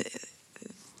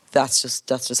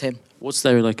just him. Was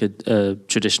there like a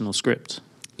traditional script?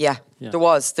 Yeah. There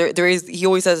was. There is. He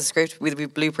always has a script with a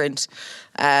blueprint,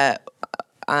 and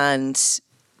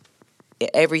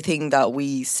everything that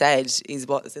we said is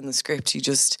what is in the script. He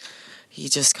just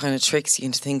kind of tricks you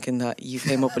into thinking that you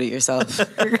came up with it yourself.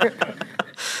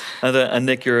 And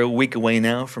Nick, you're a week away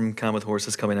now from Calm with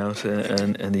Horses coming out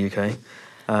in the UK.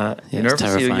 You nervous?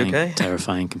 Terrifying, you okay?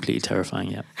 Terrifying, completely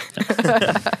terrifying, yeah.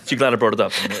 You glad I brought it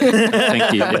up?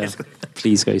 Thank you, yeah.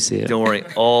 Please go see it. Don't worry,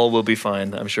 all will be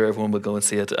fine. I'm sure everyone will go and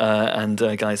see it. And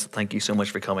guys, thank you so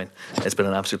much for coming. It's been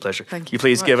an absolute pleasure. Thank you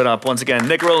please give it up once again.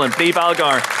 Nick Rowland, Niamh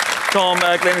Algar, Tom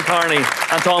Glynn-Carney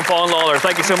and Tom Vaughan-Lawlor.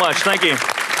 Thank you so much. Thank you.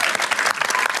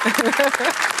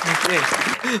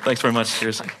 Thanks very much.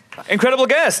 Cheers. Incredible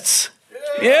guests.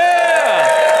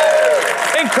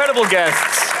 Yeah. Incredible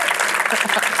guests.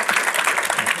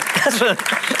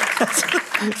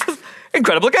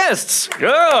 Incredible guests.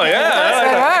 Oh,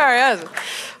 yeah.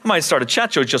 I might start a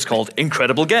chat show just called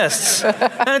Incredible Guests.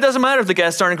 And it doesn't matter if the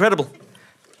guests aren't incredible,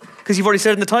 because you've already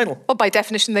said it in the title. Well, by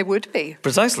definition, they would be.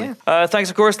 Precisely. Yeah. Thanks,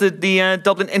 of course, to the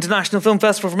Dublin International Film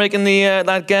Festival for making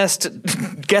that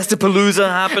guestapalooza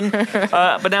happen.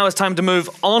 But now it's time to move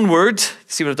onward.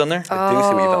 See what I've done there? I do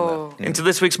see what you've done there. Into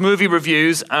this week's movie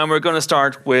reviews, and we're going to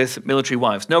start with Military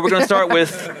Wives. No, we're going to start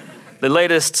with the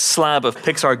latest slab of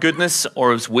Pixar goodness,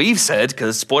 or as we've said,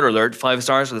 because spoiler alert, 5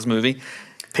 stars for this movie,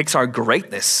 Pixar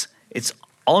greatness. It's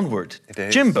Onward. It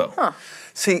is. Jimbo. Huh.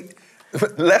 See,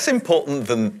 less important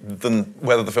than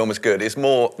whether the film is good is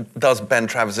more, does Ben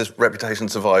Travis's reputation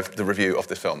survive the review of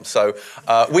this film? So,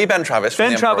 Ben Travis...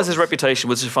 Ben Travis's reputation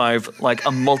would survive like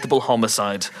a multiple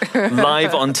homicide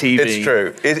live on TV. It's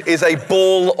true. It is a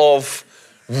ball of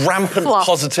rampant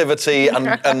positivity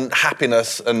and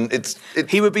happiness, and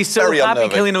he would be so happy unnerving.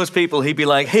 killing those people. He'd be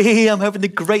like, hey, I'm having the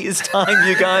greatest time,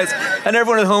 you guys. And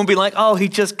everyone at home would be like, oh, he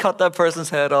just cut that person's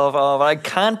head off. Oh, I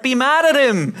can't be mad at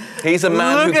him. He's a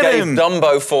man who gave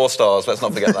Dumbo 4 stars, let's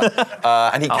not forget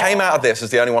that. And he came out of this as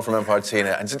the only one from Empire who'd seen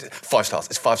it, and said, 5 stars,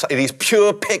 it's 5 stars. It is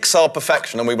pure Pixar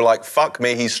perfection, and we were like, fuck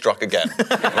me, he's struck again.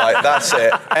 Like, that's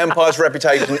it. Empire's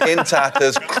reputation in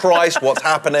tatters. Christ, what's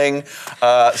happening?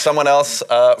 Someone else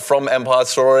from Empire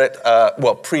saw it,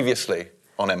 previously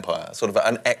on Empire. Sort of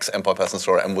an ex-Empire person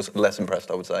saw it and was less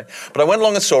impressed, I would say. But I went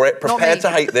along and saw it, prepared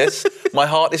to hate this. My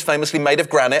heart is famously made of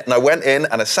granite, and I went in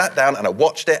and I sat down and I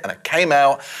watched it and I came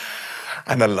out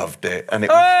and I loved it, and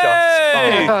it was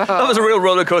just... That was a real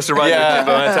roller coaster ride.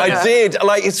 Yeah, I did.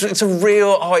 Like, it's a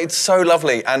real... Oh, it's so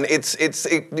lovely, and it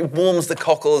warms the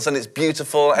cockles, and it's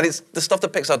beautiful, and it's the stuff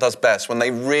that Pixar does best, when they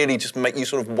really just make you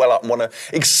sort of well up and want to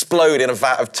explode in a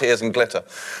vat of tears and glitter.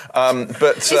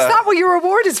 Is that what your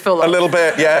award is full of? A little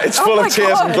bit, yeah. It's full of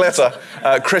tears and glitter.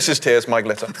 Chris's tears, my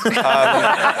glitter.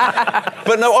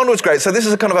 But no, Onward's great. So this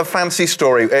is a kind of a fancy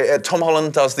story. Tom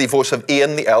Holland does the voice of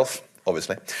Ian the elf,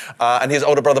 obviously, and his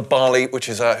older brother Barley, who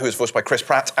is voiced by Chris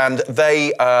Pratt, and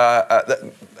they,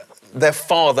 their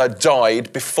father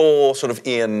died before sort of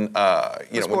Ian,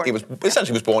 when he was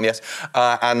essentially was born, yes,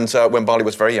 and when Barley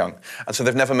was very young, and so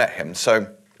they've never met him. So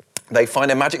they find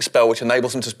a magic spell which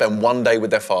enables them to spend one day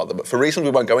with their father. But for reasons we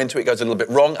won't go into, it goes a little bit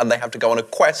wrong, and they have to go on a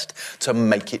quest to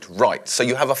make it right. So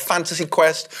you have a fantasy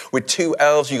quest with 2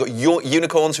 elves. You've got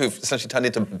unicorns who've essentially turned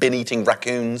into bin-eating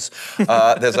raccoons.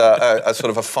 There's a sort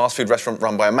of a fast food restaurant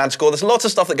run by a manticore. There's lots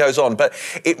of stuff that goes on, but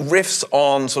it riffs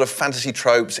on sort of fantasy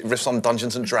tropes. It riffs on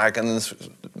Dungeons and Dragons,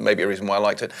 maybe a reason why I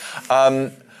liked it.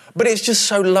 But it's just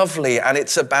so lovely, and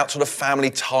it's about sort of family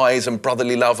ties and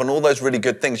brotherly love and all those really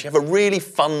good things. You have a really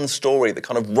fun story that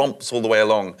kind of romps all the way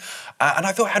along. And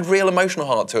I thought it had real emotional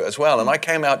heart to it as well. And I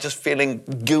came out just feeling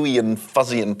gooey and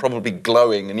fuzzy and probably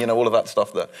glowing and, you know, all of that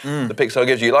stuff that the Pixar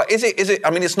gives you. Like, is it,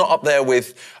 I mean, it's not up there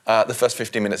with the first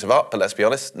 15 minutes of Up, but let's be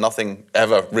honest, nothing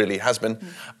ever really has been.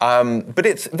 But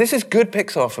this is good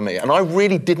Pixar for me. And I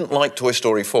really didn't like Toy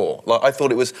Story 4. Like, I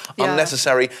thought it was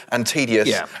unnecessary and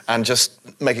tedious and just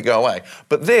make it go away.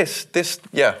 But this,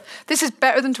 yeah. This is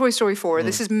better than Toy Story 4.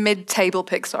 This is mid-table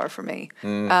Pixar for me.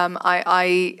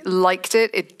 I liked it.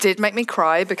 It did make me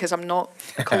cry because I'm not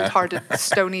a cold-hearted,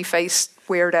 stony-faced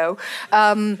weirdo.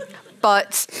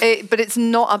 But it's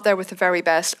not up there with the very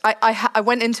best. I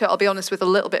went into it, I'll be honest, with a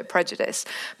little bit of prejudice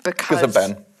because of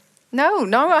Ben. No,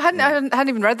 I hadn't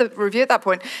even read the review at that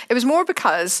point. It was more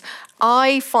because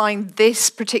I find this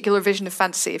particular vision of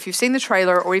fantasy, if you've seen the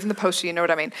trailer or even the poster, you know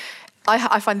what I mean.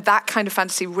 I find that kind of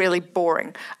fantasy really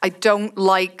boring. I don't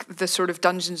like the sort of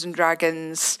Dungeons and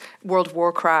Dragons, World of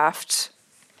Warcraft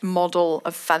model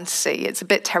of fantasy. It's a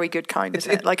bit Terry Goodkind,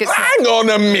 isn't it? Like, hang on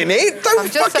a minute! Don't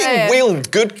fucking wheel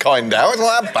Goodkind out. It's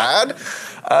not that bad.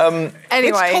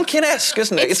 Anyway, it's Tolkien-esque,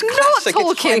 isn't it? It's classic.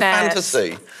 not Tolkien-esque. It's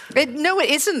high fantasy. No,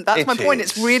 it isn't. That's my point.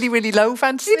 It's really, really low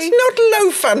fantasy. It's not low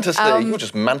fantasy. You're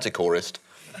just manticorist.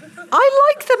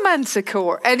 I like the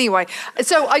Manticore. Anyway,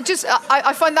 so I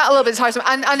find that a little bit tiresome,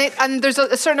 and there's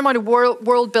a certain amount of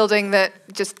world building that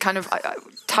just kind of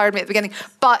tired me at the beginning,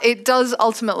 but it does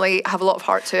ultimately have a lot of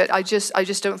heart to it. I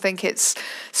just don't think its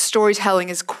storytelling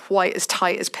is quite as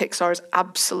tight as Pixar's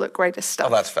absolute greatest stuff.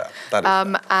 Oh, that's fair. That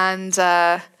is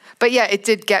fair. But yeah, it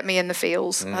did get me in the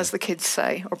feels, as the kids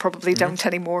say, or probably don't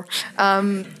anymore.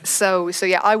 So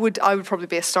yeah, I would probably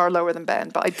be a star lower than Ben,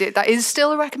 but that is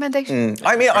still a recommendation.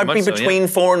 I mean, I'd be between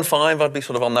 4 and 5. I'd be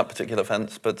sort of on that particular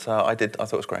fence, but I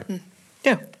thought it was great.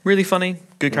 Yeah, really funny,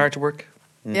 good character work.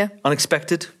 Yeah,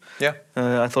 unexpected. Yeah,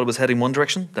 I thought it was heading one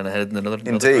direction, then it headed in another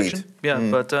direction. Yeah,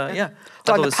 but yeah,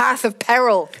 on the path of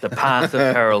peril. The path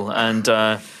of peril,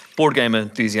 and. Board game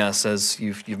enthusiasts, as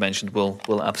you've mentioned, will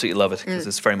absolutely love it because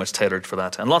it's very much tailored for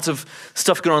that. And lots of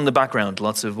stuff going on in the background,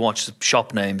 lots of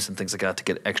shop names and things like that to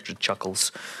get extra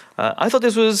chuckles. I thought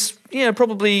this was,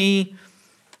 probably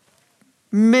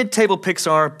mid-table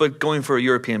Pixar, but going for a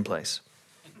European place.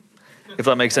 If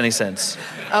that makes any sense.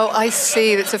 Oh, I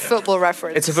see. It's a football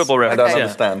reference. It's a football reference. I don't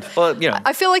understand. Well,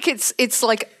 I feel like it's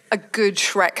like a good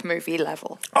Shrek movie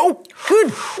level. Oh,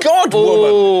 good God,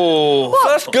 woman!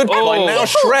 First good one, now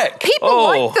Shrek. People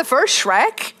like the first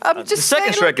Shrek. The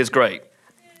second Shrek is great.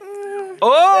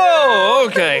 Oh,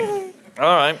 okay.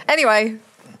 All right. Anyway.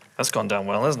 That's gone down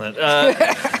well, hasn't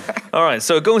it? All right,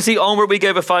 so go and see Onward. We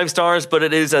gave it 5 stars, but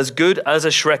it is as good as a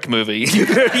Shrek movie.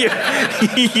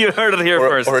 you heard it here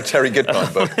first. Or a Terry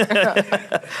Goodkind book.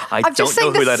 I'm just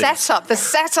saying the setup. The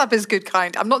setup is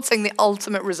Goodkind. I'm not saying the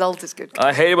ultimate result is Goodkind.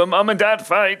 I hate when mum and dad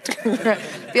fight.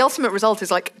 The ultimate result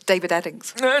is like David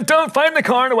Eddings. Don't find the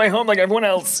car on the way home like everyone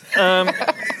else.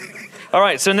 All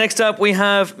right, so next up we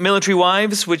have Military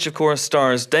Wives, which of course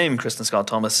stars Dame Kristen Scott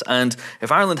Thomas. And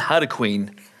if Ireland had a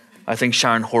queen, I think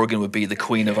Sharon Horgan would be the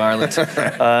Queen of Ireland.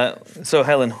 So,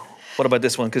 Helen, what about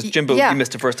this one? Because Jimbo, you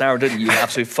missed the first hour, didn't you? You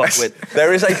absolute fuckwit.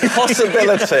 There is a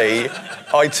possibility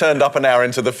I turned up an hour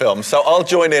into the film, so I'll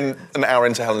join in an hour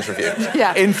into Helen's review.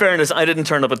 Yeah. In fairness, I didn't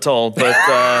turn up at all, but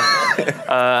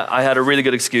I had a really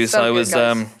good excuse. I was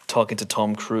talking to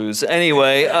Tom Cruise.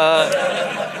 Anyway.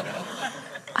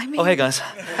 Hey guys.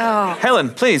 Helen,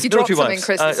 please. You dropped something,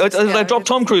 Chris. I dropped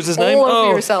Tom Cruise's name. All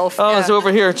over yourself. Oh, it's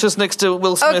over here, just next to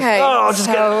Will Smith. Okay.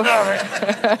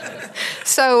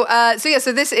 So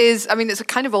this is, it's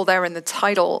kind of all there in the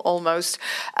title almost.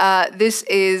 This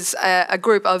is a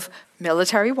group of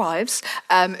military wives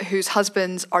whose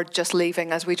husbands are just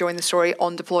leaving, as we join the story,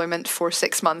 on deployment for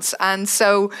 6 months. And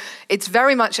so it's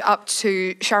very much up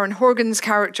to Sharon Horgan's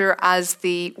character as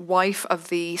the wife of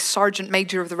the sergeant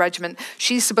major of the regiment.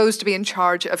 She's supposed to be in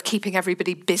charge of keeping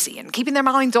everybody busy and keeping their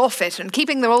minds off it and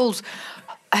keeping their old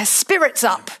spirits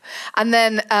up. And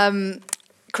then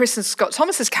Kristen Scott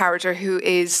Thomas's character, who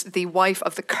is the wife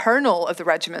of the colonel of the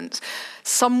regiment,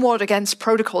 somewhat against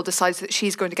protocol decides that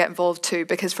she's going to get involved too,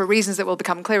 because for reasons that will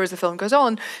become clear as the film goes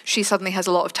on, she suddenly has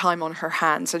a lot of time on her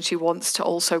hands and she wants to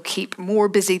also keep more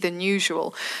busy than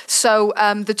usual. So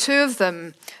the two of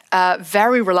them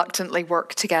very reluctantly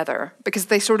work together because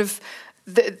they sort of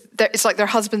it's like their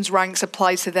husband's ranks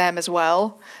apply to them as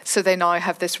well. So they now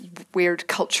have this weird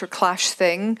culture clash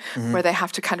thing where they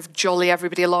have to kind of jolly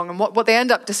everybody along. And what they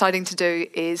end up deciding to do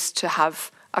is to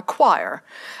have a choir.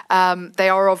 They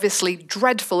are obviously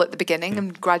dreadful at the beginning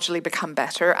and gradually become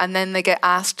better. And then they get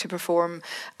asked to perform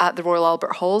at the Royal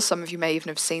Albert Hall. Some of you may even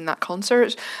have seen that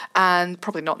concert, and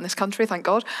probably not in this country, thank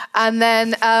God. And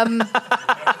then, and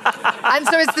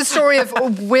so it's the story of,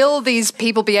 will these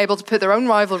people be able to put their own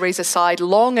rivalries aside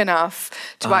long enough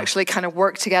to actually kind of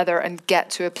work together and get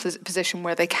to a position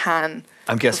where they can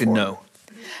I'm guessing perform? no.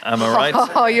 Am I right?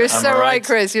 Oh, you're Am so I right,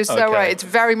 Chris. You're so Okay. right. It's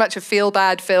very much a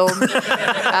feel-bad film.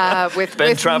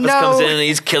 Ben Travis comes in and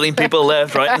he's killing people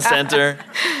left, right, and centre.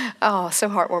 Oh, so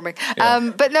heartwarming.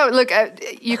 Yeah. But no, look,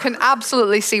 you can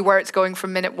absolutely see where it's going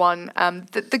from minute one.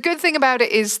 The good thing about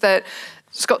it is that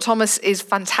Scott Thomas is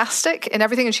fantastic in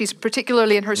everything, and she's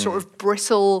particularly in her sort of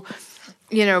brittle,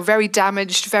 very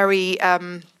damaged, very...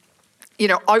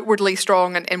 outwardly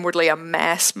strong and inwardly a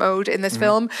mess mode in this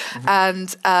film.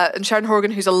 And Sharon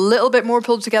Horgan, who's a little bit more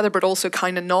pulled together, but also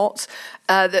kind of not.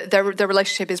 Their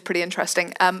relationship is pretty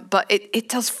interesting. But it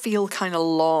does feel kind of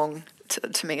long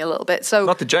to me a little bit. So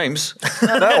Not to James.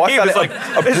 No, I He found was it like,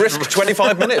 a brisk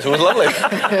 25 minutes. It was lovely.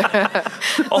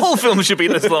 all films should be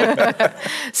this long.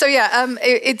 So yeah,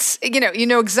 it's you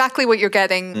know exactly what you're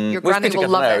getting. Your Well, granny it's will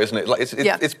Peter love Gavanero, it. isn't it? Like it's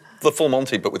Yeah. the full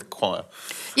Monty, but with choir.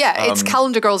 Yeah, it's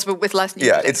Calendar Girls, but with less nudity.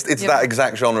 Yeah, it's that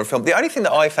exact genre of film. The only thing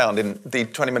that I found in the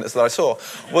 20 minutes that I saw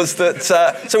was that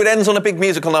so it ends on a big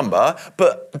musical number,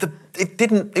 but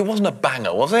it wasn't a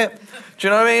banger, was it? Do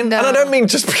you know what I mean? No. And I don't mean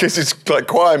just because it's like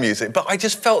choir music, but I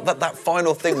just felt that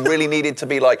final thing really needed to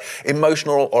be like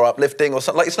emotional or uplifting or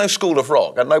something. Like it's no School of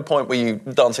Rock. At no point were you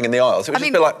dancing in the aisles. It was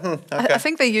just be like, okay. I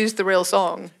think they used the real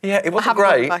song. Yeah, it I wasn't haven't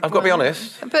gone great. back I've got to be and-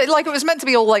 honest. But like it was meant to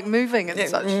be all like moving and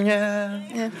such.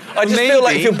 Yeah. I just feel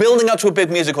like if you're building up to a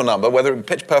big musical number, whether it's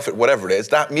Pitch Perfect, whatever it is,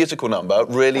 that musical number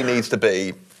really needs to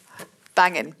be...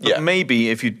 Banging. Yeah.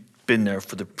 Maybe if you'd been there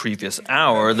for the previous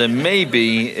hour, then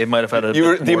maybe it might have had a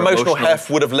bit the more emotional heft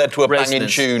would have led to a banging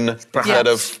resonance. tune instead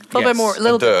of A little bit more, a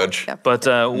little bit more, dirge. yeah. But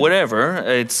whatever,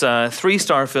 it's a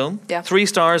 3-star film. Yeah. 3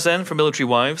 stars then for Military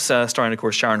Wives, starring, of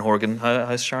course, Sharon Horgan.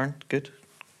 How's Sharon? Good?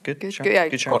 Good, Sharon? yeah.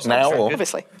 Good Sharon? What, now, or- Good?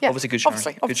 Obviously, yeah. Obviously good Sharon.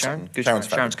 Obviously, Good Sharon? Good Sharon's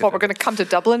Sharon. Sharon's good. What, we're going to come to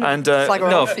Dublin And flag her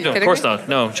no, off? Are you no, of kidding course me? not.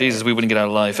 No, Jesus, we wouldn't get out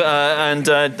alive.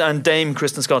 And Dame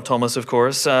Kristen Scott Thomas, of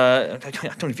course. I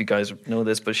don't know if you guys know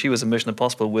this, but she was in Mission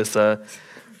Impossible with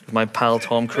my pal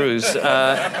Tom Cruise.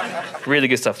 Really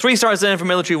good stuff. 3 stars then for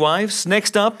Military Wives.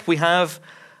 Next up, we have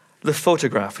The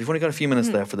Photograph. We've only got a few minutes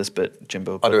there for this bit,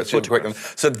 Jimbo. I'll do it super quick.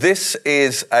 So this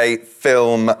is a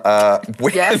film.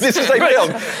 Yes. This is a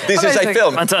film. This is a Amazing.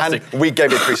 film. Fantastic. And we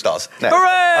gave it 3 stars. No.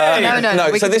 Hooray!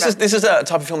 No, we So can this do is that. this is a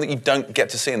type of film that you don't get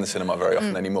to see in the cinema very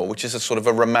often anymore, which is a sort of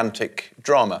a romantic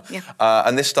drama. Yeah.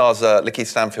 And this stars Lakeith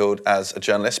Stanfield as a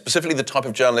journalist, specifically the type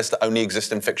of journalist that only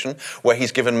exists in fiction, where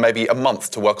he's given maybe a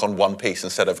month to work on one piece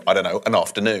instead of, I don't know, an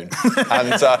afternoon, and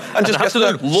just gets to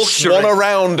absolute luxury. swan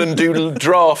around and do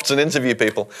drafts and interview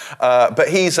people. But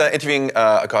he's interviewing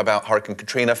a guy about Hurricane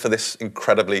Katrina for this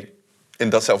incredibly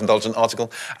self-indulgent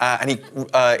article, and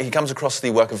he comes across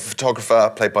the work of a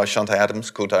photographer played by Shantae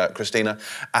Adams called Christina,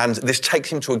 and this takes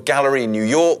him to a gallery in New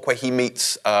York where he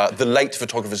meets the late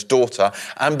photographer's daughter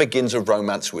and begins a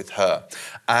romance with her,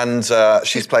 and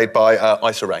she's played by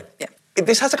Issa Rae. Yeah.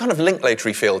 This has a kind of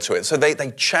Linklater-y feel to it. So they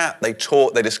chat, they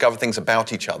talk, they discover things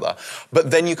about each other.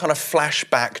 But then you kind of flash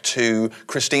back to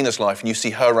Christina's life and you see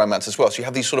her romance as well. So you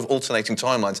have these sort of alternating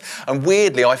timelines. And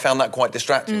weirdly, I found that quite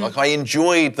distracting. Like, I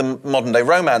enjoyed the modern-day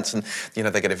romance. And,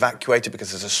 they get evacuated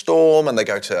because there's a storm and they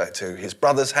go to his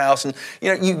brother's house. And,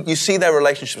 you see their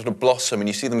relationship sort of blossom and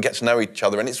you see them get to know each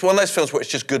other. And it's one of those films where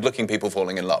it's just good-looking people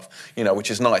falling in love,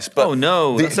 which is nice. But Oh,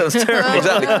 no, that sounds terrible.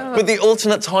 Exactly. But the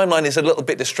alternate timeline is a little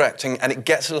bit distracting and it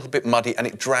gets a little bit muddy and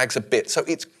it drags a bit. So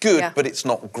it's good, but it's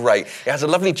not great. It has a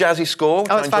lovely jazzy score, which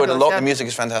I it's enjoyed a fabulous, lot. yeah. The music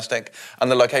is fantastic and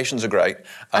the locations are great.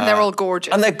 And they're all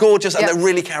gorgeous. And they're gorgeous and Yeah. they're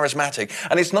really charismatic.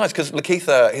 And it's nice because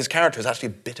Lakeith, his character, is actually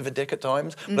a bit of a dick at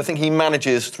times, but I think he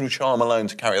manages through charm alone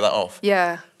to carry that off.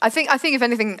 Yeah. I think if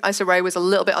anything, Issa Rae was a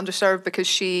little bit underserved because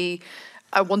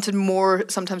I wanted more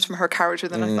sometimes from her character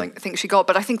than I think she got.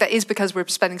 But I think that is because we're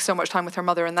spending so much time with her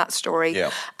mother in that story. Yeah.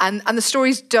 And the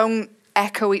stories don't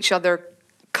echo each other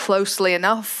closely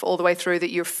enough all the way through that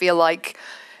you feel like,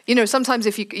 sometimes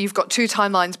if you've got 2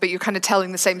 timelines but you're kind of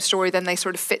telling the same story, then they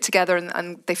sort of fit together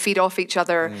and they feed off each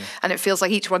other and it feels like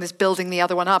each one is building the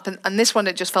other one up. And this one,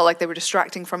 it just felt like they were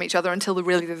distracting from each other until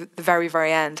the very,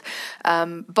 very end.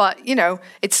 But,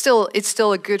 it's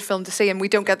still a good film to see, and we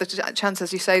don't get the chance,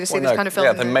 as you say, to see this kind of film.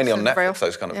 Yeah, they're mainly on very Netflix, often.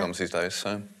 those kind of films these days.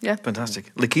 So. Yeah.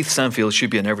 Fantastic. Lakeith Stanfield should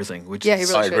be in everything, which Yeah, he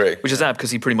is, really I should. agree. which is apt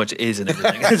because he pretty much is in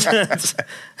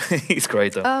everything. He's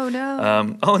great though. Oh,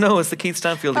 no. Oh no, it's the Keith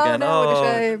Stanfield again. Oh, no, what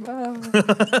a shame.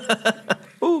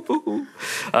 Oh. Ooh, ooh, ooh.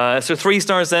 So 3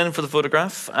 stars then for the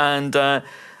photograph. And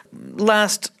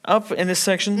last up in this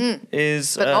section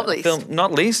is... But not least. Film,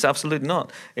 not least, absolutely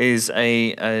not, is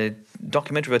a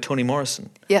documentary about Toni Morrison.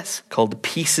 Yes. Called The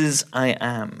Pieces I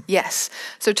Am. Yes.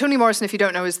 So Toni Morrison, if you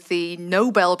don't know, is the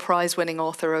Nobel Prize-winning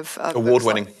author of...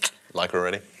 Award-winning. Like her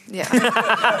already.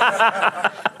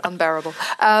 Yeah. Unbearable.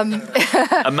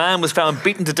 A man was found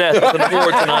beaten to death with an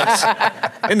award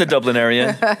tonight in the Dublin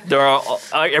area.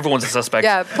 Everyone's a suspect.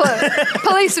 Yeah,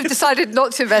 police have decided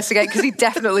not to investigate because he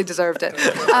definitely deserved it.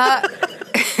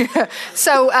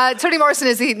 So Toni Morrison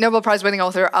is the Nobel Prize-winning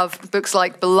author of books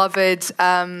like Beloved,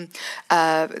 The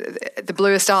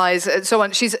Bluest Eyes, and so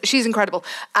on. She's incredible.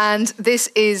 And this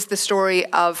is the story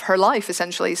of her life,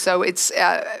 essentially. So it's...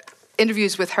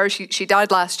 interviews with her. She died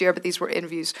last year, but these were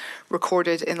interviews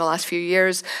recorded in the last few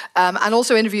years. And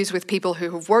also interviews with people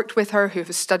who have worked with her, who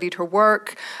have studied her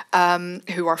work,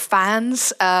 who are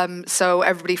fans. So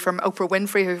everybody from Oprah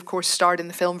Winfrey, who of course starred in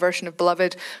the film version of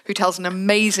Beloved, who tells an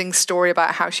amazing story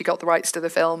about how she got the rights to the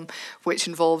film, which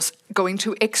involves going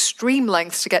to extreme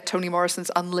lengths to get Toni Morrison's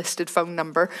unlisted phone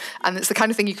number. And it's the kind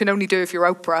of thing you can only do if you're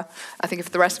Oprah. I think if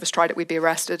the rest of us tried it, we'd be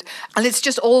arrested. And it's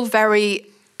just all very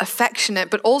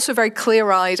affectionate, but also very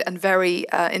clear-eyed and very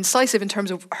incisive in terms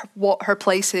of what her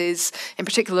place is, in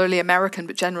particularly American,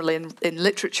 but generally in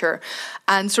literature,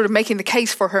 and sort of making the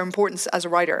case for her importance as a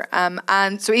writer.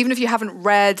 And so even if you haven't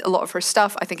read a lot of her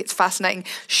stuff, I think it's fascinating.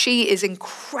 She is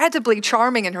incredibly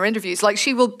charming in her interviews. Like,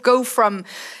 she will go from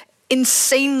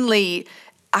insanely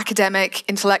academic,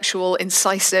 intellectual,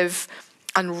 incisive,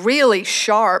 and really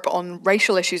sharp on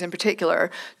racial issues in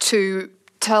particular, to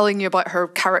telling you about her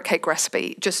carrot cake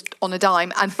recipe just on a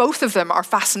dime, and both of them are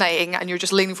fascinating, and you're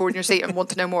just leaning forward in your seat and want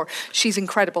to know more. She's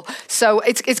incredible. So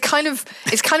it's kind of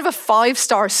a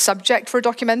 5-star subject for a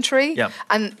documentary. Yeah.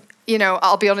 And you know,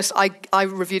 I'll be honest, I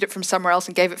reviewed it from somewhere else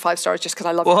and gave it 5 stars just because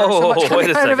I loved her so much wait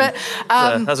a out of second.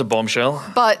 it. That's a bombshell.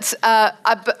 But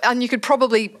and you could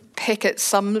probably pick at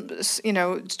some, you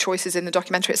know, choices in the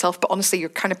documentary itself, but honestly, you're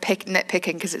kind of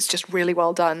nitpicking because it's just really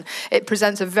well done. It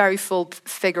presents a very full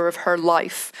figure of her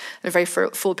life, and a very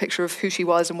full picture of who she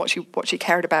was and what she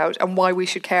cared about and why we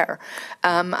should care.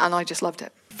 And I just loved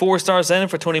it. 4 stars then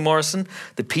for Toni Morrison,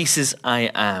 The Pieces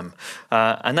I Am.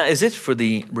 And that is it for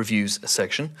the reviews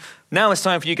section. Now it's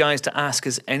time for you guys to ask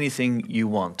us anything you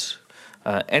want.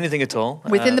 Anything at all.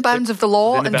 Within the bounds of the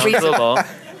law. Within the bounds of the law.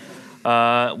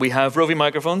 We have roving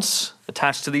microphones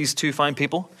attached to these 2 fine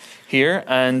people here.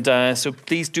 And so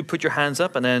please do put your hands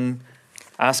up and then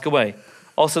ask away.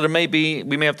 Also, we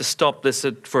may have to stop this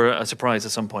for a surprise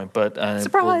at some point, but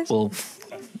surprise.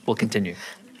 We'll continue.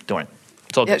 Don't worry.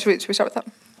 It's all Yeah, good. should we start with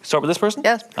that? Start with this person?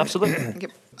 Yes. Absolutely. Thank you.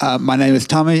 My name is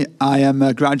Tommy. I am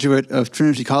a graduate of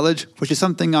Trinity College, which is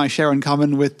something I share in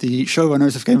common with the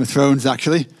showrunners of Game of Thrones,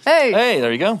 actually. Hey,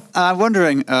 there you go. I'm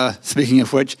wondering, speaking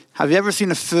of which, have you ever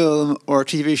seen a film or a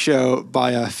TV show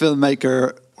by a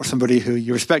filmmaker or somebody who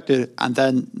you respected, and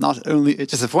then not only it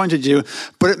disappointed you,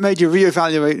 but it made you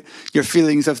reevaluate your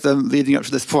feelings of them leading up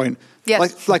to this point?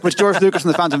 Yes. Like with George Lucas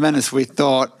and The Phantom Menace, we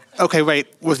thought, okay, wait,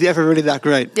 was he ever really that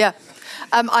great? Yeah.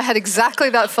 I had exactly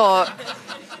that thought.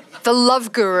 The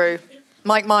love guru,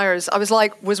 Mike Myers. I was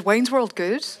like, was Wayne's World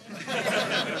good?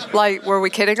 Like, were we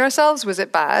kidding ourselves? Was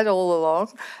it bad all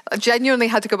along? I genuinely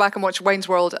had to go back and watch Wayne's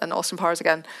World and Austin Powers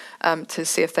again to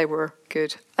see if they were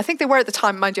good. I think they were at the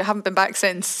time, mind you. I haven't been back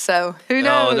since, so who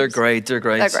knows? Oh, they're great. They're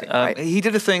great. They're great, right. He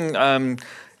did a thing.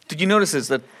 Did you notice this?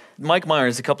 That Mike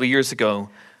Myers, a couple of years ago,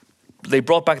 they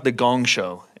brought back the Gong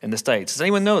Show in the States. Does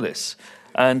anyone know this?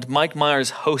 And Mike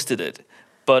Myers hosted it,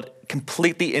 but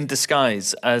completely in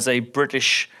disguise as a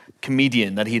British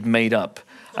comedian that he'd made up.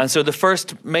 And so the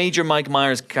first major Mike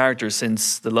Myers character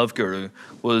since The Love Guru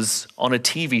was on a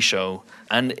TV show,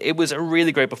 and it was a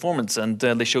really great performance, and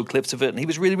they showed clips of it, and he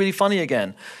was really, really funny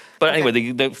again. But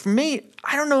anyway, for me,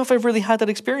 I don't know if I've really had that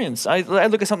experience. I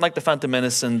look at something like The Phantom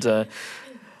Menace and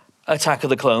Attack of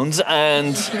the Clones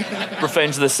and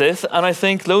Revenge of the Sith, and I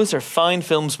think those are fine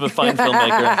films from a fine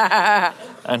filmmaker.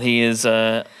 And he is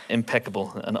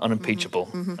impeccable and unimpeachable.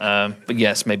 Mm-hmm. But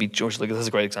yes, maybe George Lucas is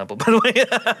a great example, by the way.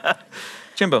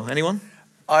 Jimbo, anyone?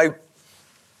 I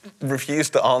refuse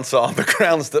to answer on the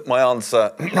grounds that my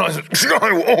answer,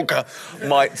 Skywalker,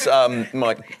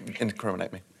 might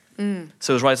incriminate me.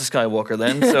 So is Rise of Skywalker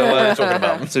then. So talking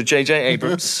about. So J.J.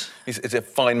 Abrams. He's a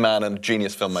fine man and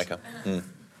genius filmmaker.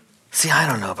 See, I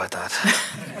don't know about that.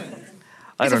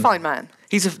 He's a fine man.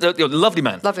 He's a lovely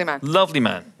man. Lovely man. Lovely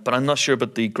man. But I'm not sure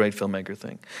about the great filmmaker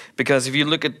thing. Because if you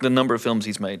look at the number of films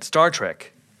he's made, Star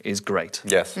Trek is great.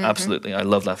 Yes. Absolutely. I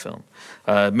love that film.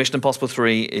 Mission Impossible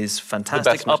 3 is fantastic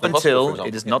best Mission up Impossible, for until example.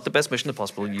 it is not the best Mission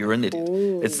Impossible. You're an idiot.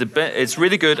 It's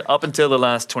really good up until the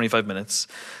last 25 minutes.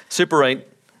 Super 8.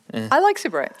 I like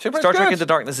Super 8. Star Trek Into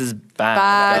Darkness is bad.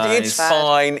 Bad. It's guys.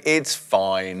 fine. It's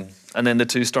fine. And then the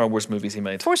 2 Star Wars movies he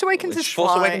made. Force Awakens is Force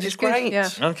fine. Awakens is It's good, great. Yeah.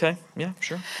 Okay, yeah,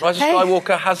 sure. Rise of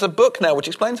Skywalker has a book now which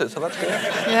explains it, so that's good.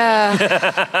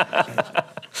 Yeah.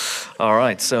 All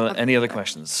right, so any other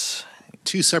questions?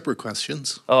 2 separate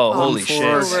questions. Oh, holy shit.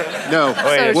 No,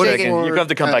 Wait So a digging. second. You're going to have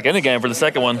to come back in again for the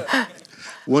second one.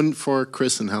 one for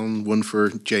Chris and Helen, one for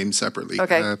James separately.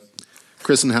 Okay.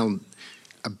 Chris and Helen,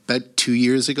 about 2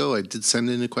 years ago, I did send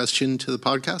in a question to the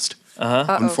podcast.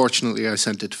 Uh-huh. Unfortunately, I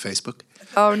sent it to Facebook.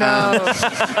 Oh, no.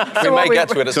 We may get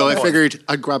to it at So some I point. figured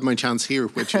I'd grab my chance here,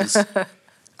 which is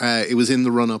it was in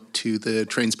the run-up to the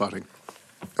Trainspotting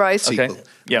Right. sequel. Okay.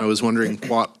 Yeah. I was wondering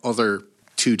what other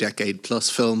 2-decade-plus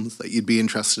films that you'd be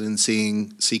interested in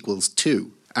seeing sequels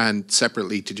to. And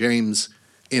separately to James,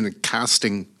 in a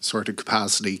casting sort of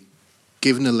capacity,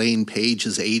 given Elaine Page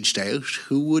has aged out,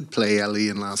 who would play Ellie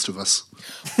in Last of Us?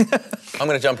 I'm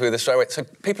going to jump in with this straight away. So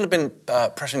people have been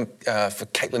pressing for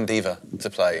Caitlin Dever to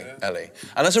play Ellie.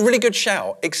 And that's a really good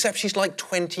shout, except she's like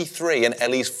 23 and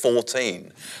Ellie's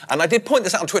 14. And I did point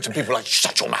this out on Twitter and people were like,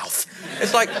 shut your mouth.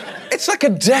 It's like a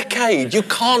decade. You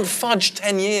can't fudge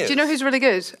 10 years. Do you know who's really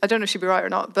good? I don't know if she'd be right or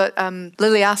not, but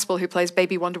Lily Aspel, who plays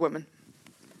Baby Wonder Woman.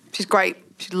 She's great.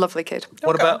 She's a lovely kid.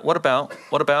 What about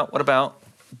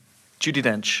Judi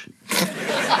Dench?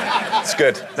 It's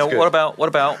good. No, It's good. what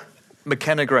about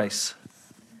McKenna Grace?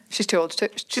 She's too old.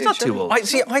 She's not too old.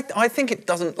 I think it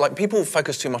doesn't, like, people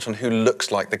focus too much on who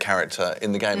looks like the character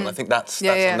in the game, and I think that's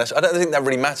Yeah. unnecessary. I don't think that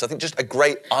really matters. I think just a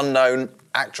great unknown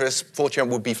actress, Fortune,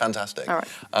 would be fantastic. All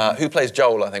right. Who plays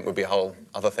Joel, I think, would be a whole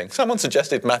other thing. Someone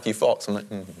suggested Matthew Fox. I'm like,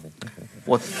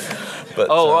 What? But,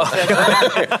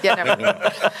 Yeah,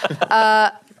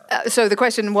 no. So the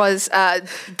question was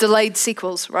delayed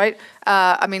sequels, right?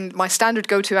 I mean, my standard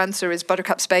go-to answer is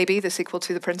Buttercup's Baby, the sequel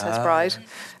to The Princess Bride.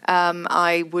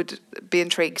 I would be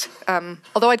intrigued.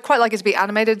 Although I'd quite like it to be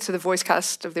animated, so the voice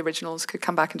cast of the originals could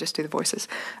come back and just do the voices.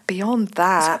 Beyond It's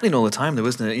that, happening all the time, though,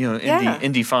 isn't it? You know, Yeah.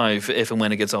 Indy 5, if and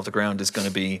when it gets off the ground, is going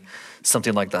to be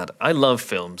something like that. I love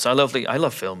films. I love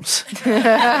films.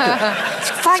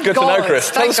 thank good God. to know, Chris.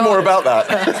 Tell Thank us more God. about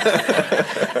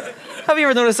that. Have you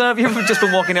ever noticed that? Have you ever just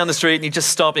been walking down the street and you just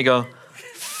stop and you go,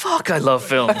 fuck, I love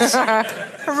films. I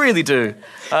really do.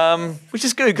 Which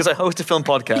is good because I host a film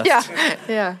podcast.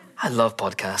 Yeah. I love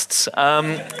podcasts.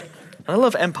 And I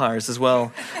love empires as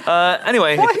well.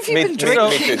 Anyway. What have you been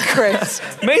drinking, Chris?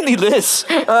 Mainly this.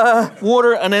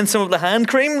 Water and then some of the hand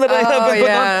cream that I have been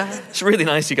putting on. It's really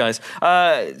nice, you guys.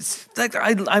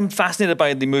 I'm fascinated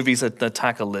by the movies that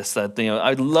tackle this. That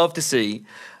I'd love to see,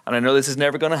 and I know this is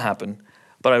never going to happen,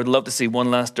 but I would love to see one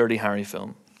last Dirty Harry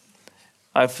film.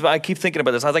 I keep thinking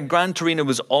about this. I think Gran Torino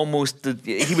was almost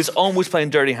playing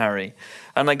Dirty Harry.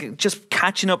 And like just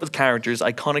catching up with characters,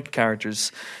 iconic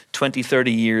characters, 20,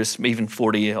 30 years, even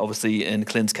 40, obviously in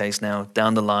Clint's case now,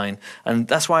 down the line. And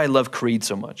that's why I love Creed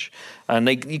so much. And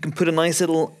you can put a nice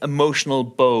little emotional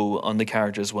bow on the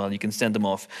character as well. You can send them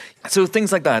off. So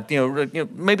things like that,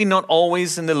 maybe not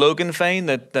always in the Logan vein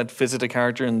that visit a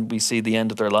character and we see the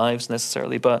end of their lives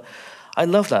necessarily, but I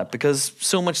love that because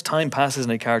so much time passes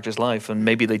in a character's life and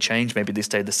maybe they change, maybe they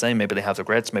stay the same, maybe they have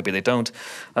regrets, maybe they don't.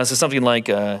 So something like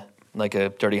a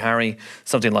Dirty Harry,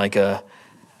 something like a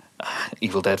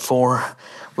Evil Dead 4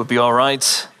 would be all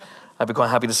right. I'd be quite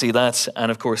happy to see that.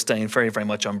 And of course, staying very, very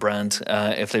much on brand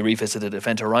if they revisited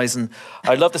Event Horizon.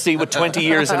 I'd love to see what 20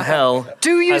 Years in Hell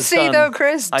Do you has see done. though,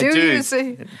 Chris? I do. You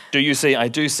see? Do you see? I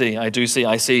do see. I do see.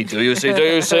 I see. Do you see? Do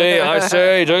you see? I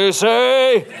see. Do you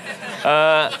see?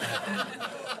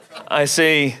 I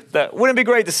see that. Wouldn't it be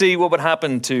great to see what would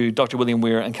happen to Dr. William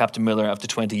Weir and Captain Miller after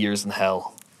 20 years in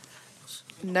hell?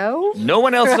 No? No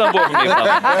one else is on board with me.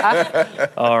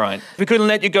 All right. We couldn't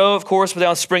let you go, of course,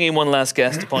 without springing one last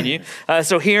guest upon you.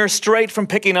 So here, straight from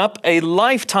picking up a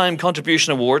Lifetime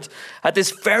Contribution Award at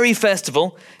this very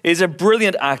festival, is a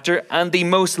brilliant actor and the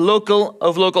most local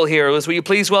of local heroes. Will you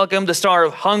please welcome the star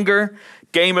of Hunger,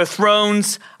 Game of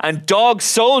Thrones, and Dog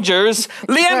Soldiers,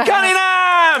 Liam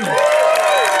Cunningham!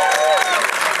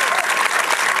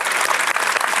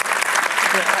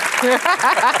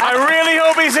 I really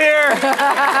hope he's here.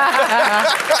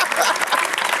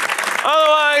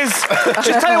 Otherwise,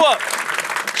 just tell you what,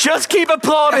 just keep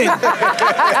applauding.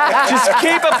 Just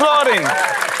keep applauding.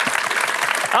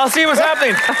 I'll see what's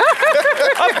happening.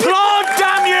 Applaud,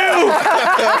 damn you!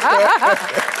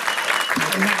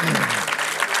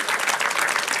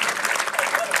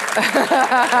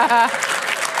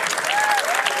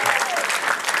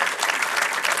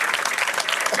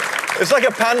 It's like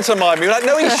a pantomime. You're like,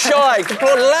 no, he's shy.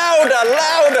 Applaud louder,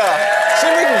 louder. See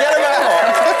if we can get him out.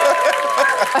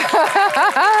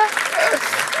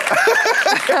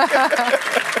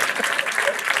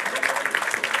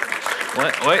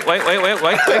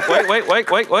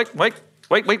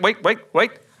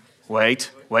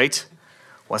 Wait.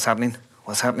 What's happening?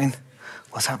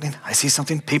 I see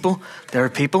something. People. There are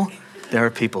people.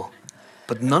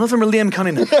 But none of them are Liam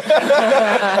Cunningham.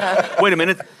 Wait a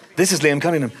minute. This is Liam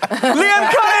Cunningham.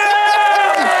 Liam Cunningham!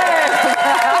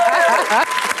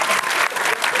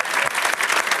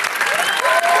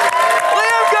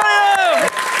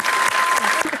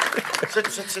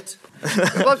 Sit.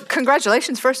 Well,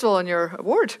 congratulations, first of all, on your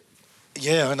award.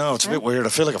 Yeah, I know. It's a bit weird. I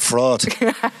feel like a fraud.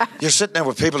 You're sitting there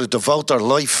with people who devote their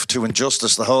life to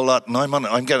injustice, the whole lot, and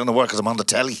I'm getting to work because I'm on the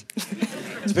telly.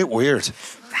 It's a bit weird.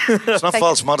 It's not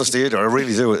false modesty either. I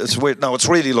really do. It's weird. No, it's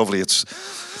really lovely. It's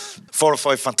 4 or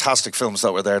 5 fantastic films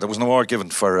that were there. There was an award given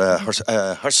for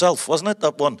herself, wasn't it?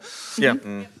 That one. Yeah.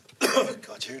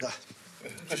 God, hear that?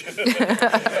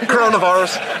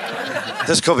 Coronavirus.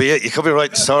 This could be it. You could be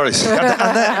writing stories.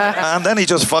 And then he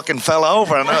just fucking fell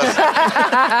over.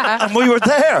 And we were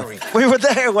there. We were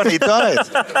there when he died.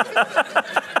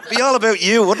 It'd be all about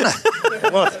you, wouldn't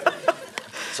it? What?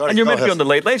 Sorry, and you're meant to be on the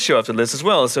Late Late Show after this as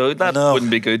well, so that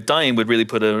wouldn't be good. Dying would really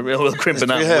put a real crimp in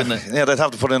that, wouldn't it? Yeah, they'd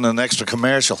have to put in an extra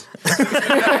commercial.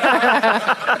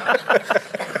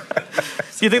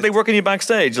 Do you think they work on you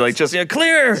backstage? Like, just,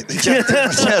 clear!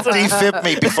 Defib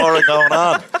me before I go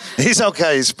on. He's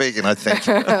okay, he's speaking, I think.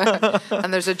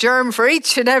 And there's a germ for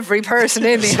each and every person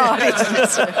in the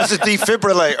audience. There's a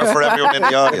defibrillator for everyone in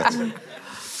the audience.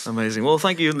 Amazing. Well,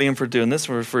 thank you, Liam, for doing this,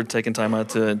 for taking time out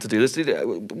to do this.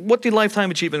 What do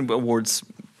Lifetime Achievement Awards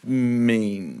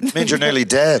mean? It means you're nearly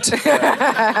dead.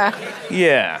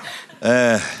 Yeah.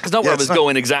 It's not where I was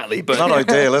going exactly, but... It's not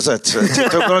ideal, is it? They're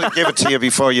going to give it to you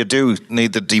before you do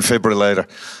need the defibrillator.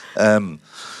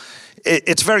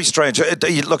 It's very strange.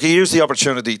 Look, he used the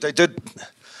opportunity.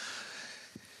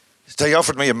 They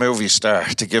offered me a movie star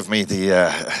to give me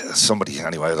the somebody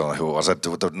anyway. I don't know who it was.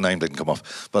 The name didn't come up,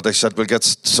 but they said we'll get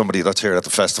somebody that's here at the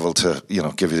festival to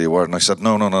give you the award. And I said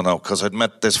no, because I'd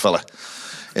met this fella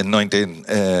in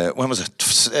when was it?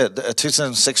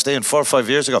 2016, 4 or 5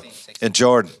 years ago in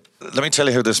Jordan. Let me tell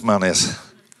you who this man is,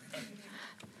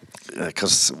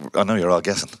 because I know you're all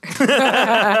guessing.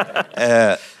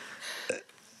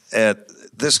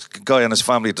 This guy and his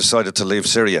family decided to leave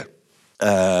Syria.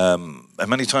 How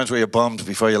many times were you bombed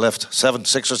before you left?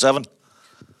 6 or 7?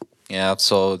 Yeah,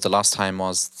 so the last time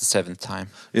was the 7th time.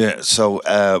 Yeah, so,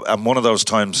 and one of those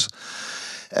times,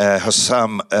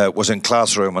 Hassam was in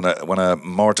classroom when a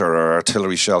mortar or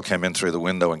artillery shell came in through the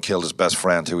window and killed his best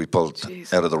friend, who he pulled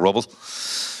out of the rubble,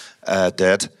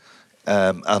 dead.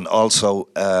 And also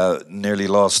nearly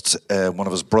lost one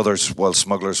of his brothers while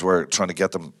smugglers were trying to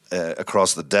get them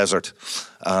across the desert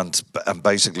and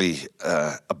basically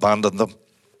abandoned them.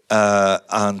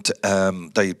 And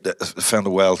they found a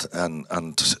well and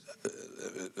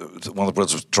one of the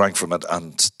brothers drank from it,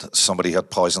 and somebody had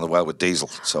poisoned the well with diesel.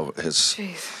 So his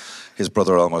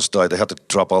brother almost died. They had to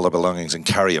drop all their belongings and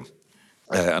carry him.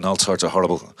 And all sorts of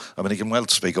horrible... I mean, he can well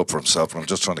speak up for himself, but I'm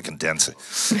just trying to condense it.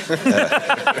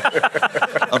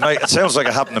 It sounds like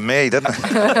it happened to me, didn't it?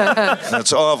 And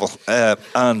it's awful.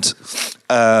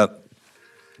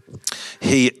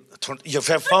 He... Your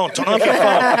phone, turn off your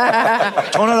phone.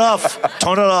 Turn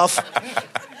it off.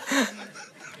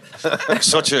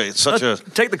 Such a...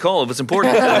 Take the call if it's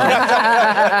important.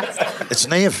 It's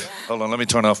Niamh. Hold on, let me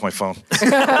turn off my phone.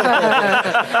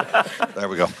 There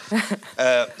we go.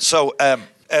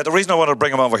 The reason I wanted to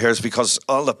bring him over here is because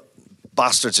all the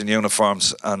bastards in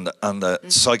uniforms and the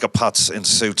psychopaths in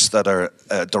suits that are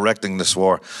directing this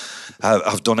war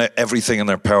have done everything in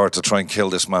their power to try and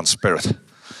kill this man's spirit.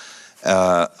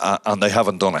 And they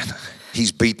haven't done it.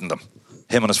 He's beaten them.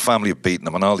 Him and his family have beaten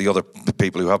him, and all the other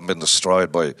people who haven't been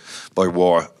destroyed by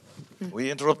war. Were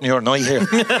you interrupting your night here?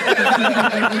 Turn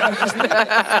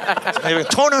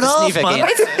it off, man.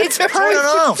 It's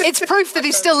proof that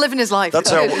he's still living his life.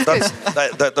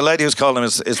 The lady who's calling him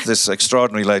is this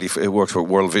extraordinary lady who works for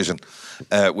World Vision,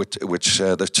 which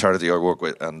the charity I work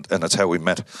with, and that's how we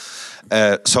met.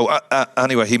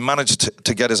 Anyway, he managed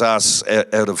to get his ass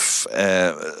out of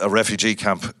a refugee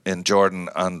camp in Jordan,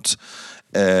 and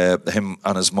him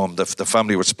and his mum, the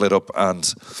family were split up,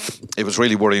 and it was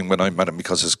really worrying when I met him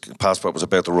because his passport was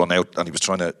about to run out and he was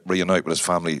trying to reunite with his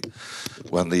family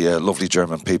when the lovely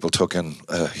German people took in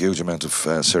a huge amount of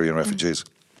Syrian refugees.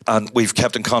 And we've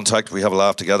kept in contact, we have a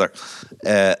laugh together,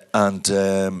 and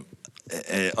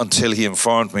until he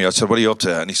informed me. I said, "What are you up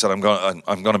to?" And he said, "I'm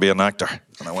going to be an actor."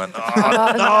 And I went,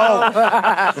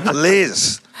 "Oh no,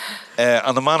 please!"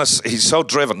 And the man he's so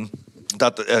driven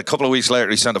that a couple of weeks later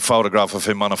he sent a photograph of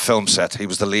him on a film set. He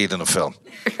was the lead in a film,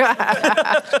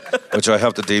 which I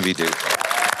have the DVD.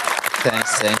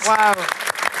 Thanks. Wow.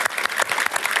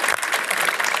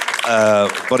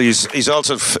 But he's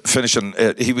also finishing.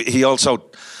 He also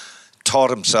taught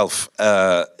himself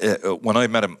when I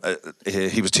met him.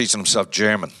 He was teaching himself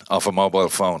German off a mobile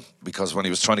phone because when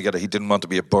he was trying to get it, he didn't want to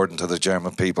be a burden to the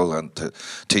German people and to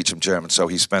teach them German. So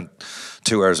he spent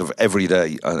 2 hours of every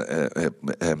day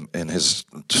in his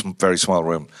very small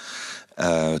room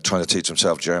trying to teach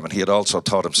himself German. He had also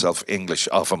taught himself English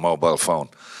off a mobile phone,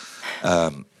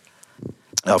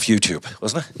 off YouTube,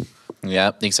 wasn't it?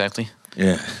 Yeah, exactly.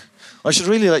 Yeah. I should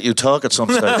really let you talk at some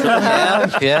stage.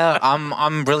 yeah.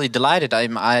 I'm really delighted.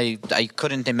 I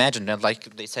couldn't imagine that.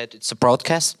 Like they said, it's a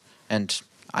broadcast, and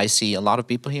I see a lot of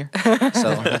people here.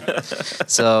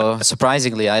 So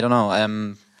surprisingly, I don't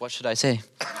know. What should I say?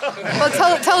 Well,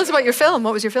 tell us about your film.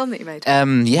 What was your film that you made?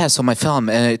 So my film,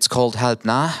 it's called Halb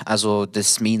nah. Also,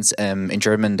 this means in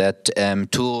German that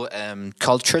two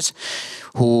cultures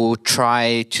who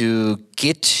try to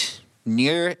get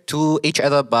near to each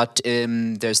other, but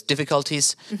there's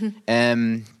difficulties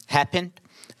happen,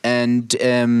 and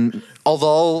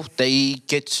although they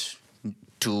get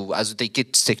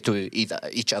sick to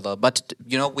each other, but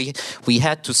we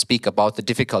had to speak about the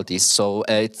difficulties. So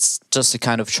it's just a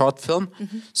kind of short film.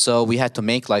 So we had to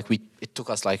make it took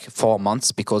us 4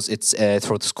 months because it's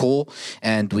through the school,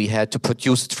 and we had to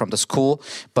produce it from the school.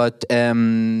 But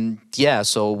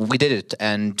so we did it,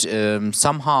 and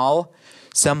somehow,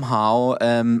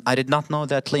 I did not know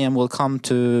that Liam will come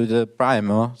to the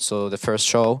Brian, so the first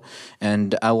show,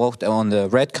 and I walked on the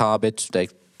red carpet. They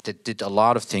did a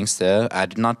lot of things there. I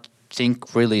did not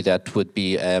think really that would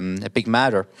be a big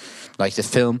matter, like the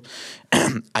film.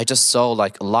 I just saw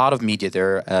a lot of media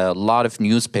there, a lot of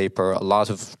newspaper, a lot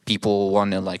of people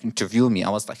want to interview me. I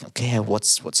was like, okay,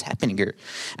 what's happening here?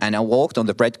 And I walked on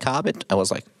the red carpet. I was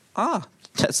like,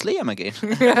 that's Liam again.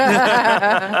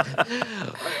 I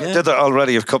did that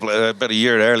already about a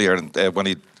year earlier, when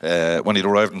he'd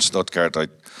arrived in Stuttgart.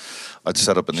 I'd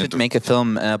set up an interview. Make a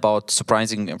film about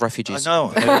surprising refugees. I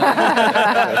know.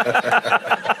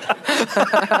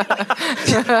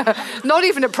 Not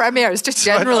even at premieres, just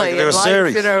generally in life,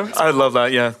 series. I love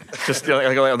that. Yeah, just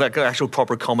like actual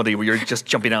proper comedy where you're just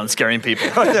jumping out and scaring people.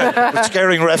 But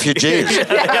scaring refugees.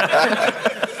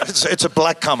 It's a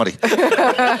black comedy.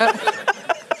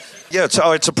 Yeah,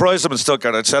 so I'd surprised him in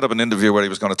Stuttgart. I'd set up an interview where he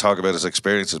was going to talk about his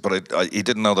experiences, but he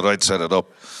didn't know that I'd set it up.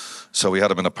 So we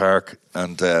had him in a park,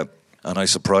 and I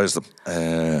surprised him.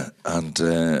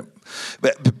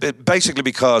 Basically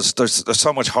because there's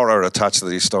so much horror attached to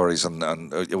these stories,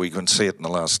 and we can see it in the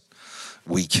last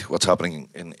week, what's happening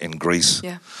in Greece,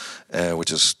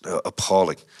 which is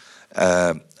appalling.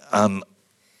 And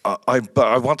I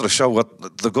wanted to show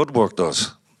what the good work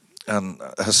does. And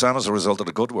Hassam, as a result of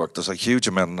the good work, there's a huge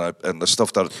amount, and the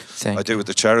stuff that I do with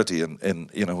the charity, and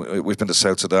we've been to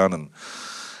South Sudan,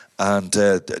 and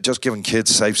just giving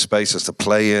kids safe spaces to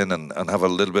play in and have a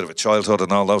little bit of a childhood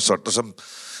and all those sorts.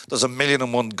 There's a million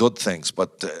and one good things,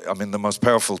 but the most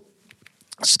powerful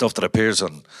stuff that appears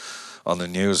on the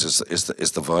news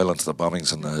is the violence, the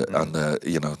bombings, and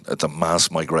the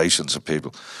mass migrations of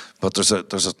people. But there's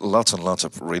lots and lots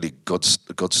of really good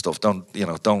stuff. Don't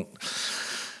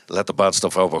let the bad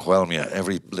stuff overwhelm you.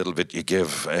 Every little bit you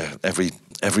give, every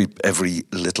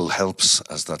little helps,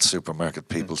 as that supermarket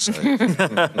people say.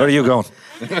 Where are you going?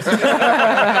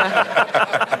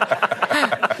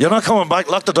 You're not coming back.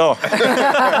 Lock the door.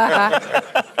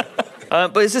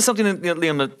 But is this something that,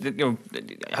 Liam, that,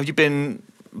 have you been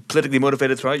politically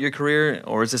motivated throughout your career,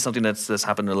 or is this something that's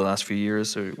happened in the last few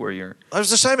years, or where you're? I was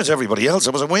the same as everybody else.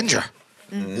 I was a whinger.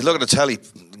 You look at the telly,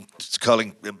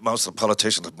 calling most of the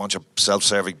politicians a bunch of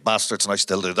self-serving bastards, and I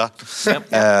still do that.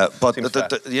 But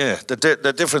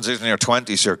the difference is in your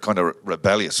 20s, you're kind of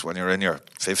rebellious. When you're in your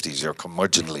 50s, you're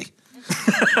curmudgeonly.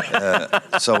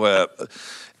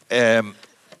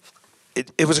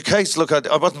 It was a case. Look,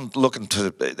 I wasn't looking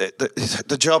to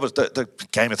the job. The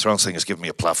Game of Thrones thing has given me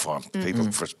a platform.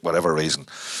 People, for whatever reason,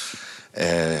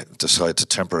 decide to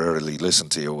temporarily listen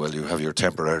to you while you have your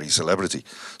temporary celebrity.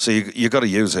 So you got to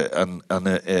use it. And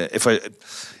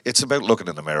it's about looking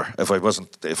in the mirror. If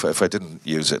I didn't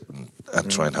use it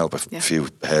and try and help a few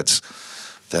heads,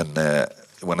 then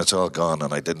when it's all gone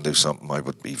and I didn't do something, I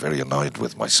would be very annoyed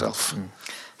with myself.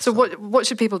 So what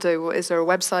should people do? Is there a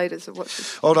website?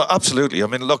 Oh no, absolutely. I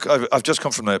mean, look, I've just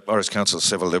come from the Irish Council of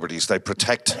Civil Liberties. They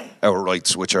protect our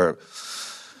rights, which are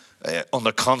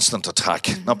under constant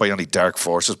attack, not by any dark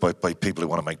forces, but by people who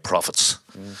want to make profits.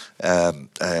 And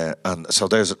so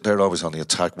they're always on the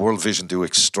attack. World Vision do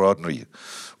extraordinary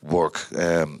work.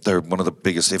 They're one of the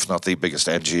biggest, if not the biggest,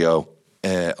 NGO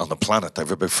on the planet. They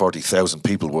have about 40,000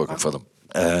 people working for them.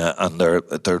 And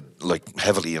they're like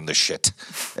heavily in the shit.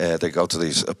 They go to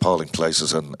these appalling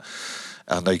places and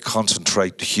they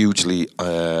concentrate hugely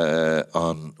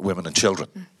on women and children.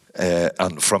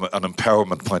 And from an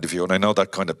empowerment point of view, and I know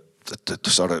that kind of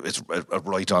sort of it's a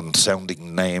right-on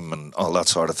sounding name and all that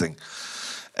sort of thing.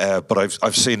 But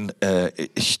I've seen a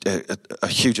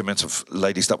huge amounts of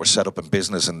ladies that were set up in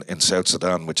business in South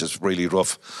Sudan, which is really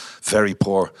rough, very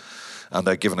poor, and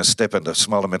they're given a stipend, a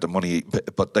small amount of money,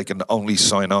 but they can only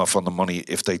sign off on the money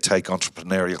if they take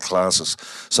entrepreneurial classes.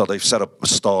 So they've set up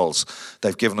stalls.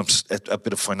 They've given them a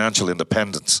bit of financial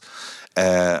independence.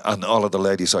 And all of the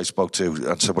ladies I spoke to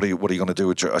and said, what are you going to do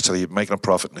with your... I said, are you making a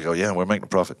profit? And they go, yeah, we're making a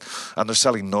profit. And they're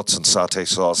selling nuts and satay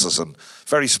sauces and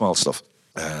very small stuff,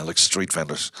 like street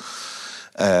vendors.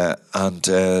 And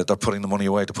they're putting the money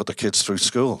away to put their kids through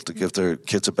school, to give their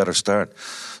kids a better start.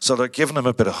 So they're giving them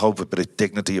a bit of hope, a bit of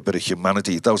dignity, a bit of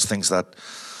humanity, those things that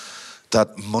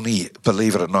money,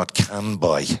 believe it or not, can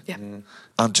buy. Yeah.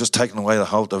 And just taking away the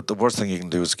hope. The worst thing you can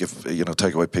do is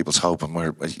take away people's hope, and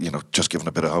we're just giving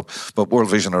a bit of hope. But World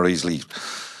Vision are easily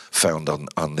found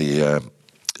on the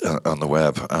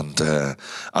web, and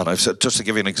I've said, just to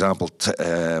give you an example,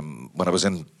 when I was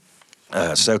in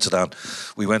South Sudan,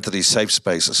 we went to these safe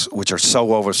spaces which are so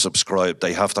oversubscribed.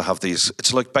 They have to have these.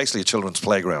 It's like basically a children's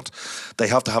playground. They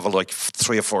have to have like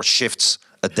 3 or 4 shifts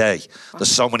a day. Wow. There's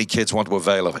so many kids want to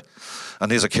avail of it,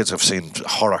 and these are kids who've seen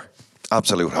horror,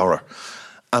 absolute horror.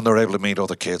 And they're able to meet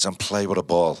other kids and play with a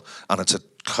ball. And it's a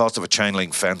cost of a chain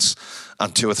link fence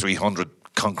and 200 or 300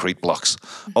 concrete blocks.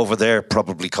 Over there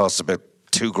probably costs about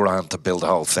 $2,000 to build the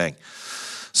whole thing.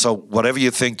 So whatever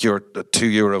you think your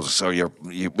 €2 or your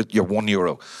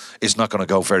 €1 is not going to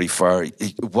go very far.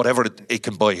 Whatever it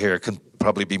can buy here can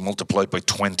probably be multiplied by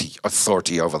 20 or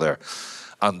 30 over there.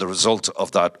 And the result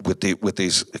of that with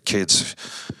these kids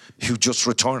who just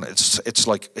return, it's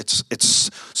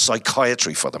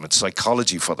psychiatry for them, it's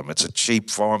psychology for them, it's a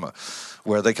cheap form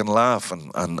where they can laugh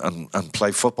and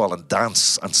play football and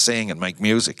dance and sing and make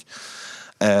music.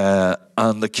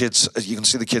 And the kids, you can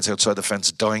see the kids outside the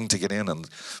fence dying to get in, and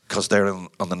because they're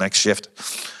on the next shift,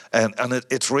 and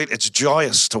it's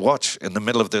joyous to watch in the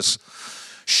middle of this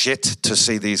shit to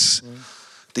see these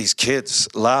kids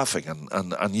laughing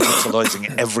and utilising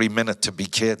every minute to be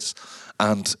kids.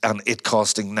 And it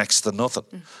costing next to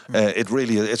nothing.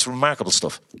 It's remarkable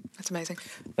stuff. That's amazing.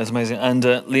 That's amazing. And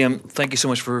Liam, thank you so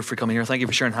much for coming here. Thank you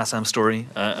for sharing Hassam's story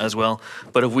as well.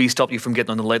 But if we stopped you from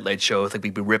getting on the Late Late Show, I think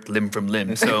we'd be ripped limb from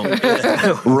limb. So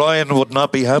Ryan would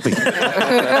not be happy.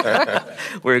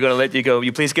 We're going to let you go. Will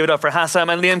you please give it up for Hassam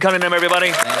and Liam Cunningham, everybody?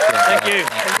 Thank you.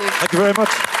 Thank you very much.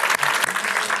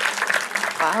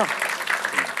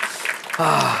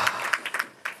 Wow.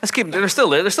 Let's keep them. They're still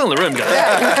there. They're still in the room, guys. All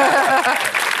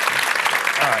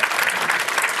right.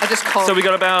 I just called. So we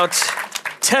got about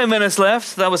 10 minutes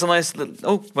left. That was a nice...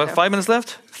 5 minutes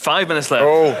left? 5 minutes left.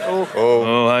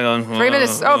 Oh, hang on. 3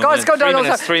 minutes. Oh, God, let's go down all the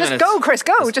time. 3 minutes. Just go, Chris,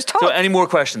 go. Just talk. So any more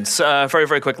questions? Very,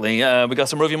 very quickly. We got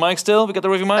some review mics still? We got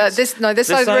the review mics? This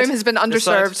side of the room has been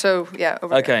underserved, so yeah.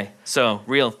 Okay, so,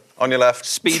 Real. On your left.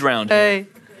 Speed round. Hey.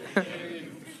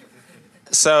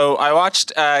 So I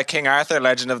watched King Arthur,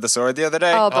 Legend of the Sword the other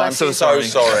day. Oh, I'm so sorry.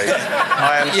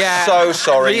 I am so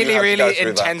sorry. Really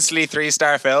intensely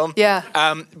 3-star film. Yeah.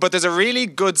 But there's a really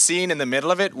good scene in the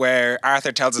middle of it where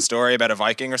Arthur tells a story about a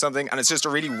Viking or something, and it's just a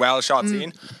really well shot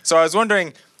scene. So I was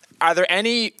wondering, are there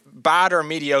any bad or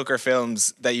mediocre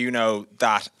films that you know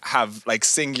that have like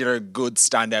singular good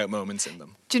standout moments in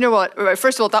them? Do you know what?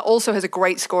 First of all, that also has a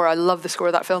great score. I love the score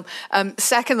of that film.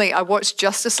 Secondly, I watched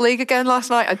Justice League again last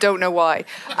night. I don't know why.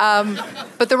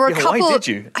 But there were a couple... Why did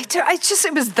you?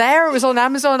 It was there. It was on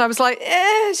Amazon. I was like,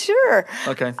 sure.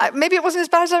 Okay. Maybe it wasn't as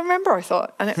bad as I remember, I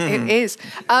thought. And it is.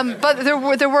 But there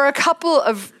were a couple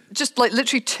of, just like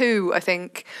literally 2, I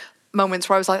think, moments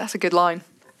where I was like, that's a good line.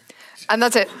 And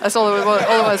that's it. That's all it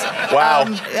was. Wow.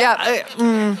 Yeah.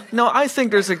 I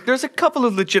think there's a couple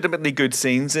of legitimately good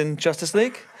scenes in Justice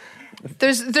League.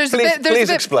 Please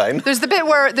explain. There's the bit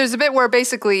where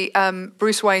basically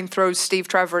Bruce Wayne throws Steve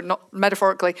Trevor, not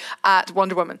metaphorically, at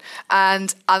Wonder Woman,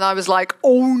 and I was like,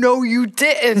 oh no, you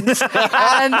didn't.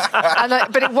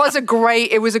 But it was a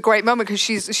great moment because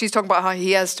she's talking about how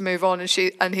he has to move on,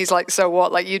 and he's like, so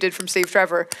what? Like you did from Steve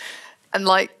Trevor. And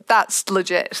like that's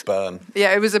legit. Burn.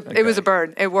 Yeah, it was a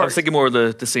burn. It worked. I was thinking more of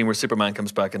the scene where Superman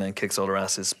comes back and then kicks all their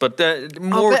asses. But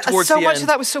more towards so the much end, of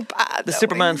that was so bad. the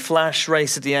Superman flash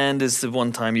race at the end is the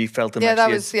one time you felt them. Yeah,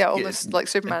 that actually was almost like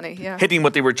Superman-y. Yeah, hitting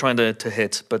what they were trying to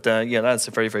hit. But yeah, that's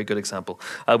a very, very good example.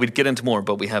 We'd get into more,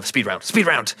 but we have speed round. Speed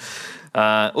round.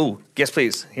 Yes,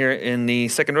 please. Here in the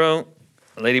second row,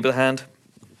 a lady with a hand.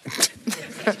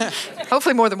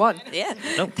 Hopefully more than one. Yeah.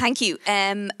 Thank you.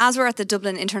 As we're at the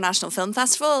Dublin International Film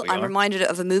Festival, I'm reminded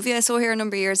of a movie I saw here a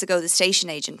number of years ago, The Station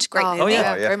Agent. Great movie. Oh,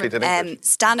 yeah. Peter Dinklage.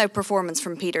 Standout performance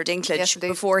from Peter Dinklage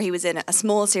before he was in a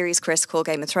small series, Chris, called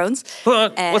Game of Thrones.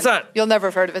 What's that? You'll never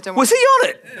have heard of it. Don't worry. Was he on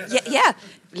it? Yeah.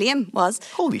 Liam was.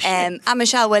 Holy shit. And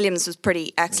Michelle Williams was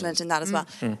pretty excellent in that as well.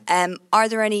 Are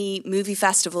there any movie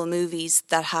festival movies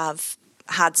that have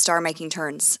had star-making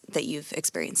turns that you've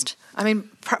experienced? I mean,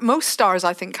 most stars,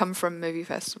 I think, come from movie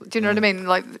festivals. Do you know what I mean?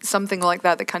 Like something like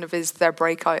that kind of is their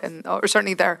breakout, or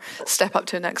certainly their step up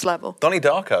to the next level. Donnie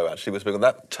Darko actually was big on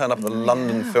that. Turned up at the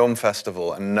London Film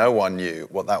Festival, and no one knew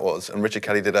what that was. And Richard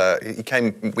Kelly he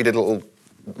came. We did a little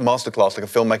masterclass, like a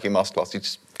filmmaking masterclass. He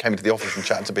just came into the office and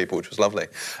chatted to people, which was lovely.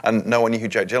 And no one knew who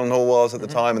Jake Gyllenhaal was at the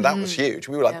time, and that was huge.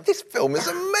 We were like, this film is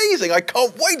amazing. I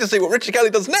can't wait to see what Richard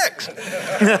Kelly does next.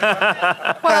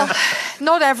 Well,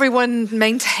 not everyone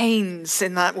maintains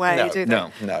in that way, do they?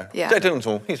 No. Yeah. Jake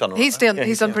Gyllenhaal, he's done all right.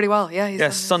 He's done pretty well. Yeah.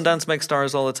 Sundance makes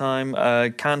stars all the time.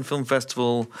 Cannes Film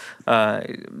Festival.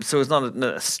 So it's not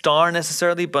a star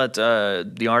necessarily, but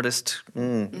the artist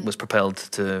was propelled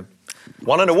to.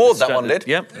 Won an award, that one did.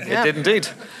 Yep, it did indeed.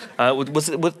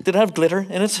 Did it have glitter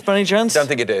in it by any chance? Don't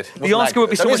think it did. The Oscar would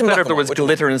be so much better if there was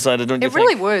glitter inside it, don't you think?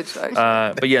 It really would.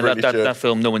 But yeah, that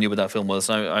film, no one knew what that film was.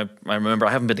 I remember,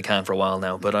 I haven't been to Cannes for a while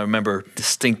now, but I remember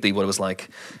distinctly what it was like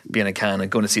being in Cannes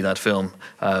and going to see that film,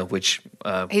 which...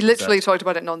 he literally talked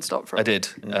about it non-stop for I did.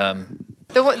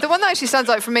 The one that actually stands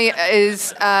out for me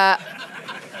is...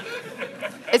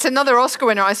 it's another Oscar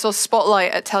winner. I saw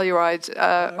Spotlight at Telluride,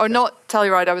 or not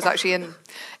Telluride. I was actually in.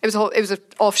 It was an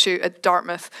offshoot at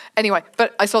Dartmouth. Anyway,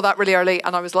 but I saw that really early,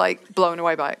 and I was like blown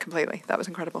away by it completely. That was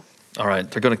incredible. All right,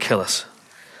 they're going to kill us.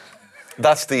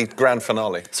 That's the grand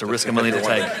finale. It's a risk of money to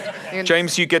take.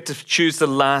 James, you get to choose the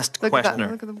last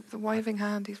questioner. Look at the waving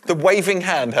hand. The waving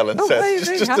hand, Helen says.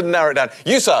 Just to narrow it down.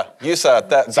 You, sir.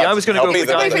 I was going to go with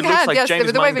the guy who looks like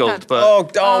James Mangold.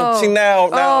 But see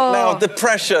now, the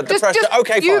pressure.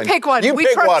 Okay, fine. You pick one. You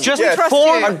pick one. Just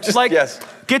form,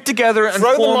 get together and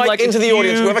throw form the mic like into the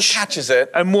audience. Whoever catches it.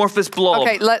 Amorphous blob.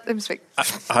 Okay, let them speak.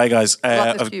 Hi guys,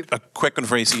 a quick one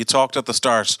for you. So you talked at the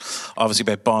start, obviously,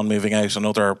 about Bond moving out and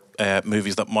other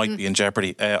movies that might be in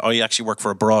jeopardy. I actually work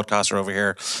for a broadcaster over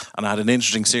here, and I had an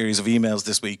interesting series of emails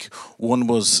this week. One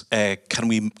was, can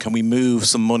we move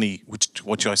some money?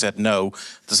 Which I said no.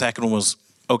 The second one was,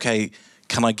 okay,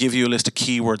 can I give you a list of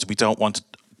keywords we don't want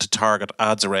to target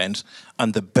ads around?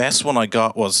 And the best one I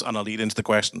got was, and I'll lead into the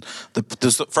question,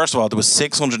 first of all, there was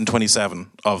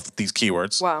 627 of these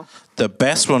keywords. Wow. The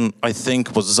best one, I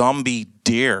think, was zombie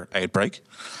deer outbreak.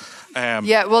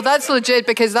 Yeah, well, that's legit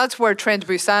because that's where Trent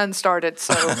Busan started.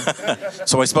 So,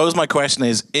 so I suppose my question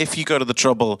is, if you go to the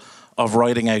trouble of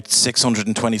writing out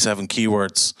 627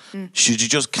 keywords, should you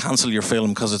just cancel your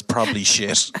film because it's probably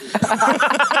shit?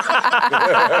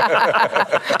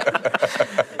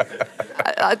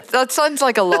 That sounds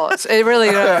like a lot. It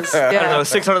really does. Yeah. I don't know,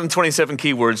 627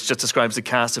 keywords just describes the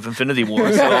cast of Infinity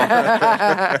War, so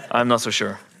I'm not so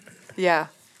sure. Yeah.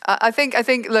 I think.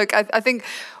 Look, I think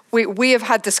we have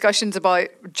had discussions about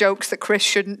jokes that Chris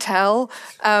shouldn't tell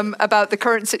about the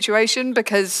current situation,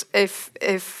 because if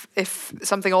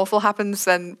something awful happens,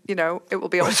 then it will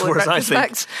be awful in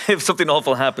retrospect. If something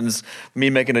awful happens, me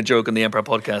making a joke on the Empire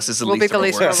podcast is the least of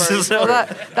our worries. Well,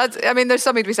 that's. I mean, there's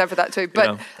something to be said for that too.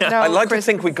 But I'd like to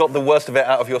think we got the worst of it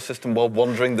out of your system while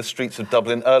wandering the streets of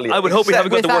Dublin earlier. I would hope we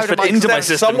haven't got the worst of it into my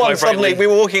system. Someone suddenly, we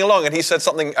were walking along and he said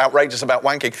something outrageous about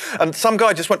wanking, and some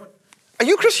guy just went, "Are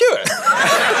you Chris Hewitt?"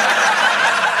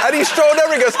 And he strolled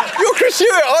over and goes, "You're Chris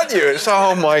Hewitt, aren't you?" It's,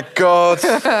 oh my God.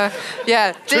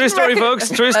 Yeah. True story, folks.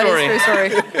 True story. True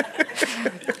story.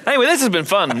 Anyway, this has been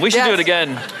fun. We should do it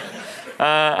again.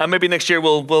 And maybe next year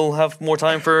we'll have more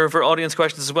time for audience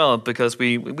questions as well, because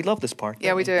we love this part.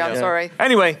 Yeah, we do. I'm sorry.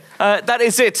 Anyway, that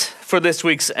is it for this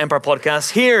week's Empire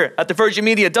podcast here at the Virgin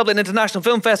Media Dublin International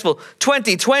Film Festival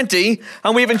 2020.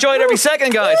 And we've enjoyed every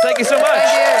second, guys. Thank you so much.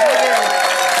 Thank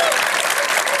you.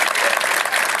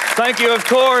 Thank you, of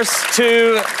course,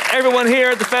 to everyone here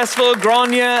at the festival.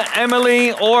 Grania,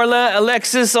 Emily, Orla,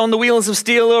 Alexis on the wheels of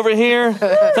steel over here.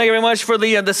 Thank you very much for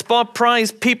the spot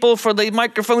prize people, for the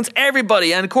microphones,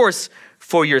 everybody. And, of course,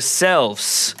 for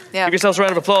yourselves. Yeah. Give yourselves a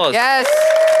round of applause. Yes.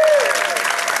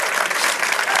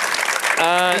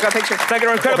 We've got a picture. Thank you,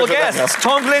 our incredible guests.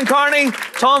 Tom Glynn-Carney,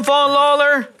 Tom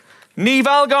Vaughan-Lawlor, Niamh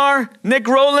Algar, Nick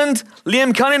Rowland,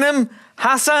 Liam Cunningham,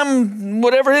 Hassam,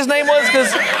 whatever his name was,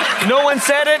 because no one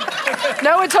said it.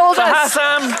 No one told us.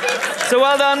 Hassam. So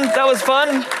well done. That was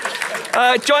fun.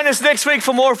 Join us next week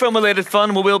for more film-related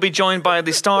fun. We will be joined by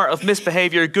the star of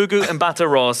Misbehaviour, Gugu Mbata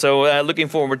Raw. So looking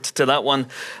forward to that one.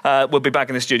 We'll be back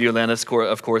in the studio then, of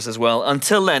course, as well.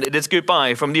 Until then, it is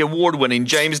goodbye from the award-winning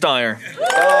James Dyer.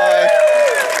 Bye.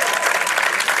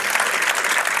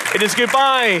 It is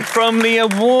goodbye from the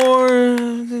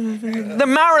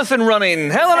marathon running,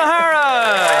 Helen O'Hara.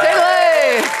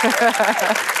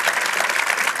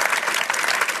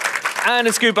 And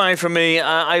it's goodbye from me.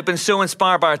 I've been so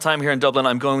inspired by our time here in Dublin,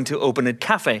 I'm going to open a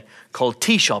cafe called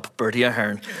Tea Shop Bertie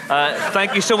Ahern.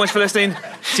 Thank you so much for listening.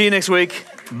 See you next week.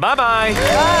 Bye-bye.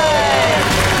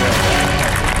 Bye.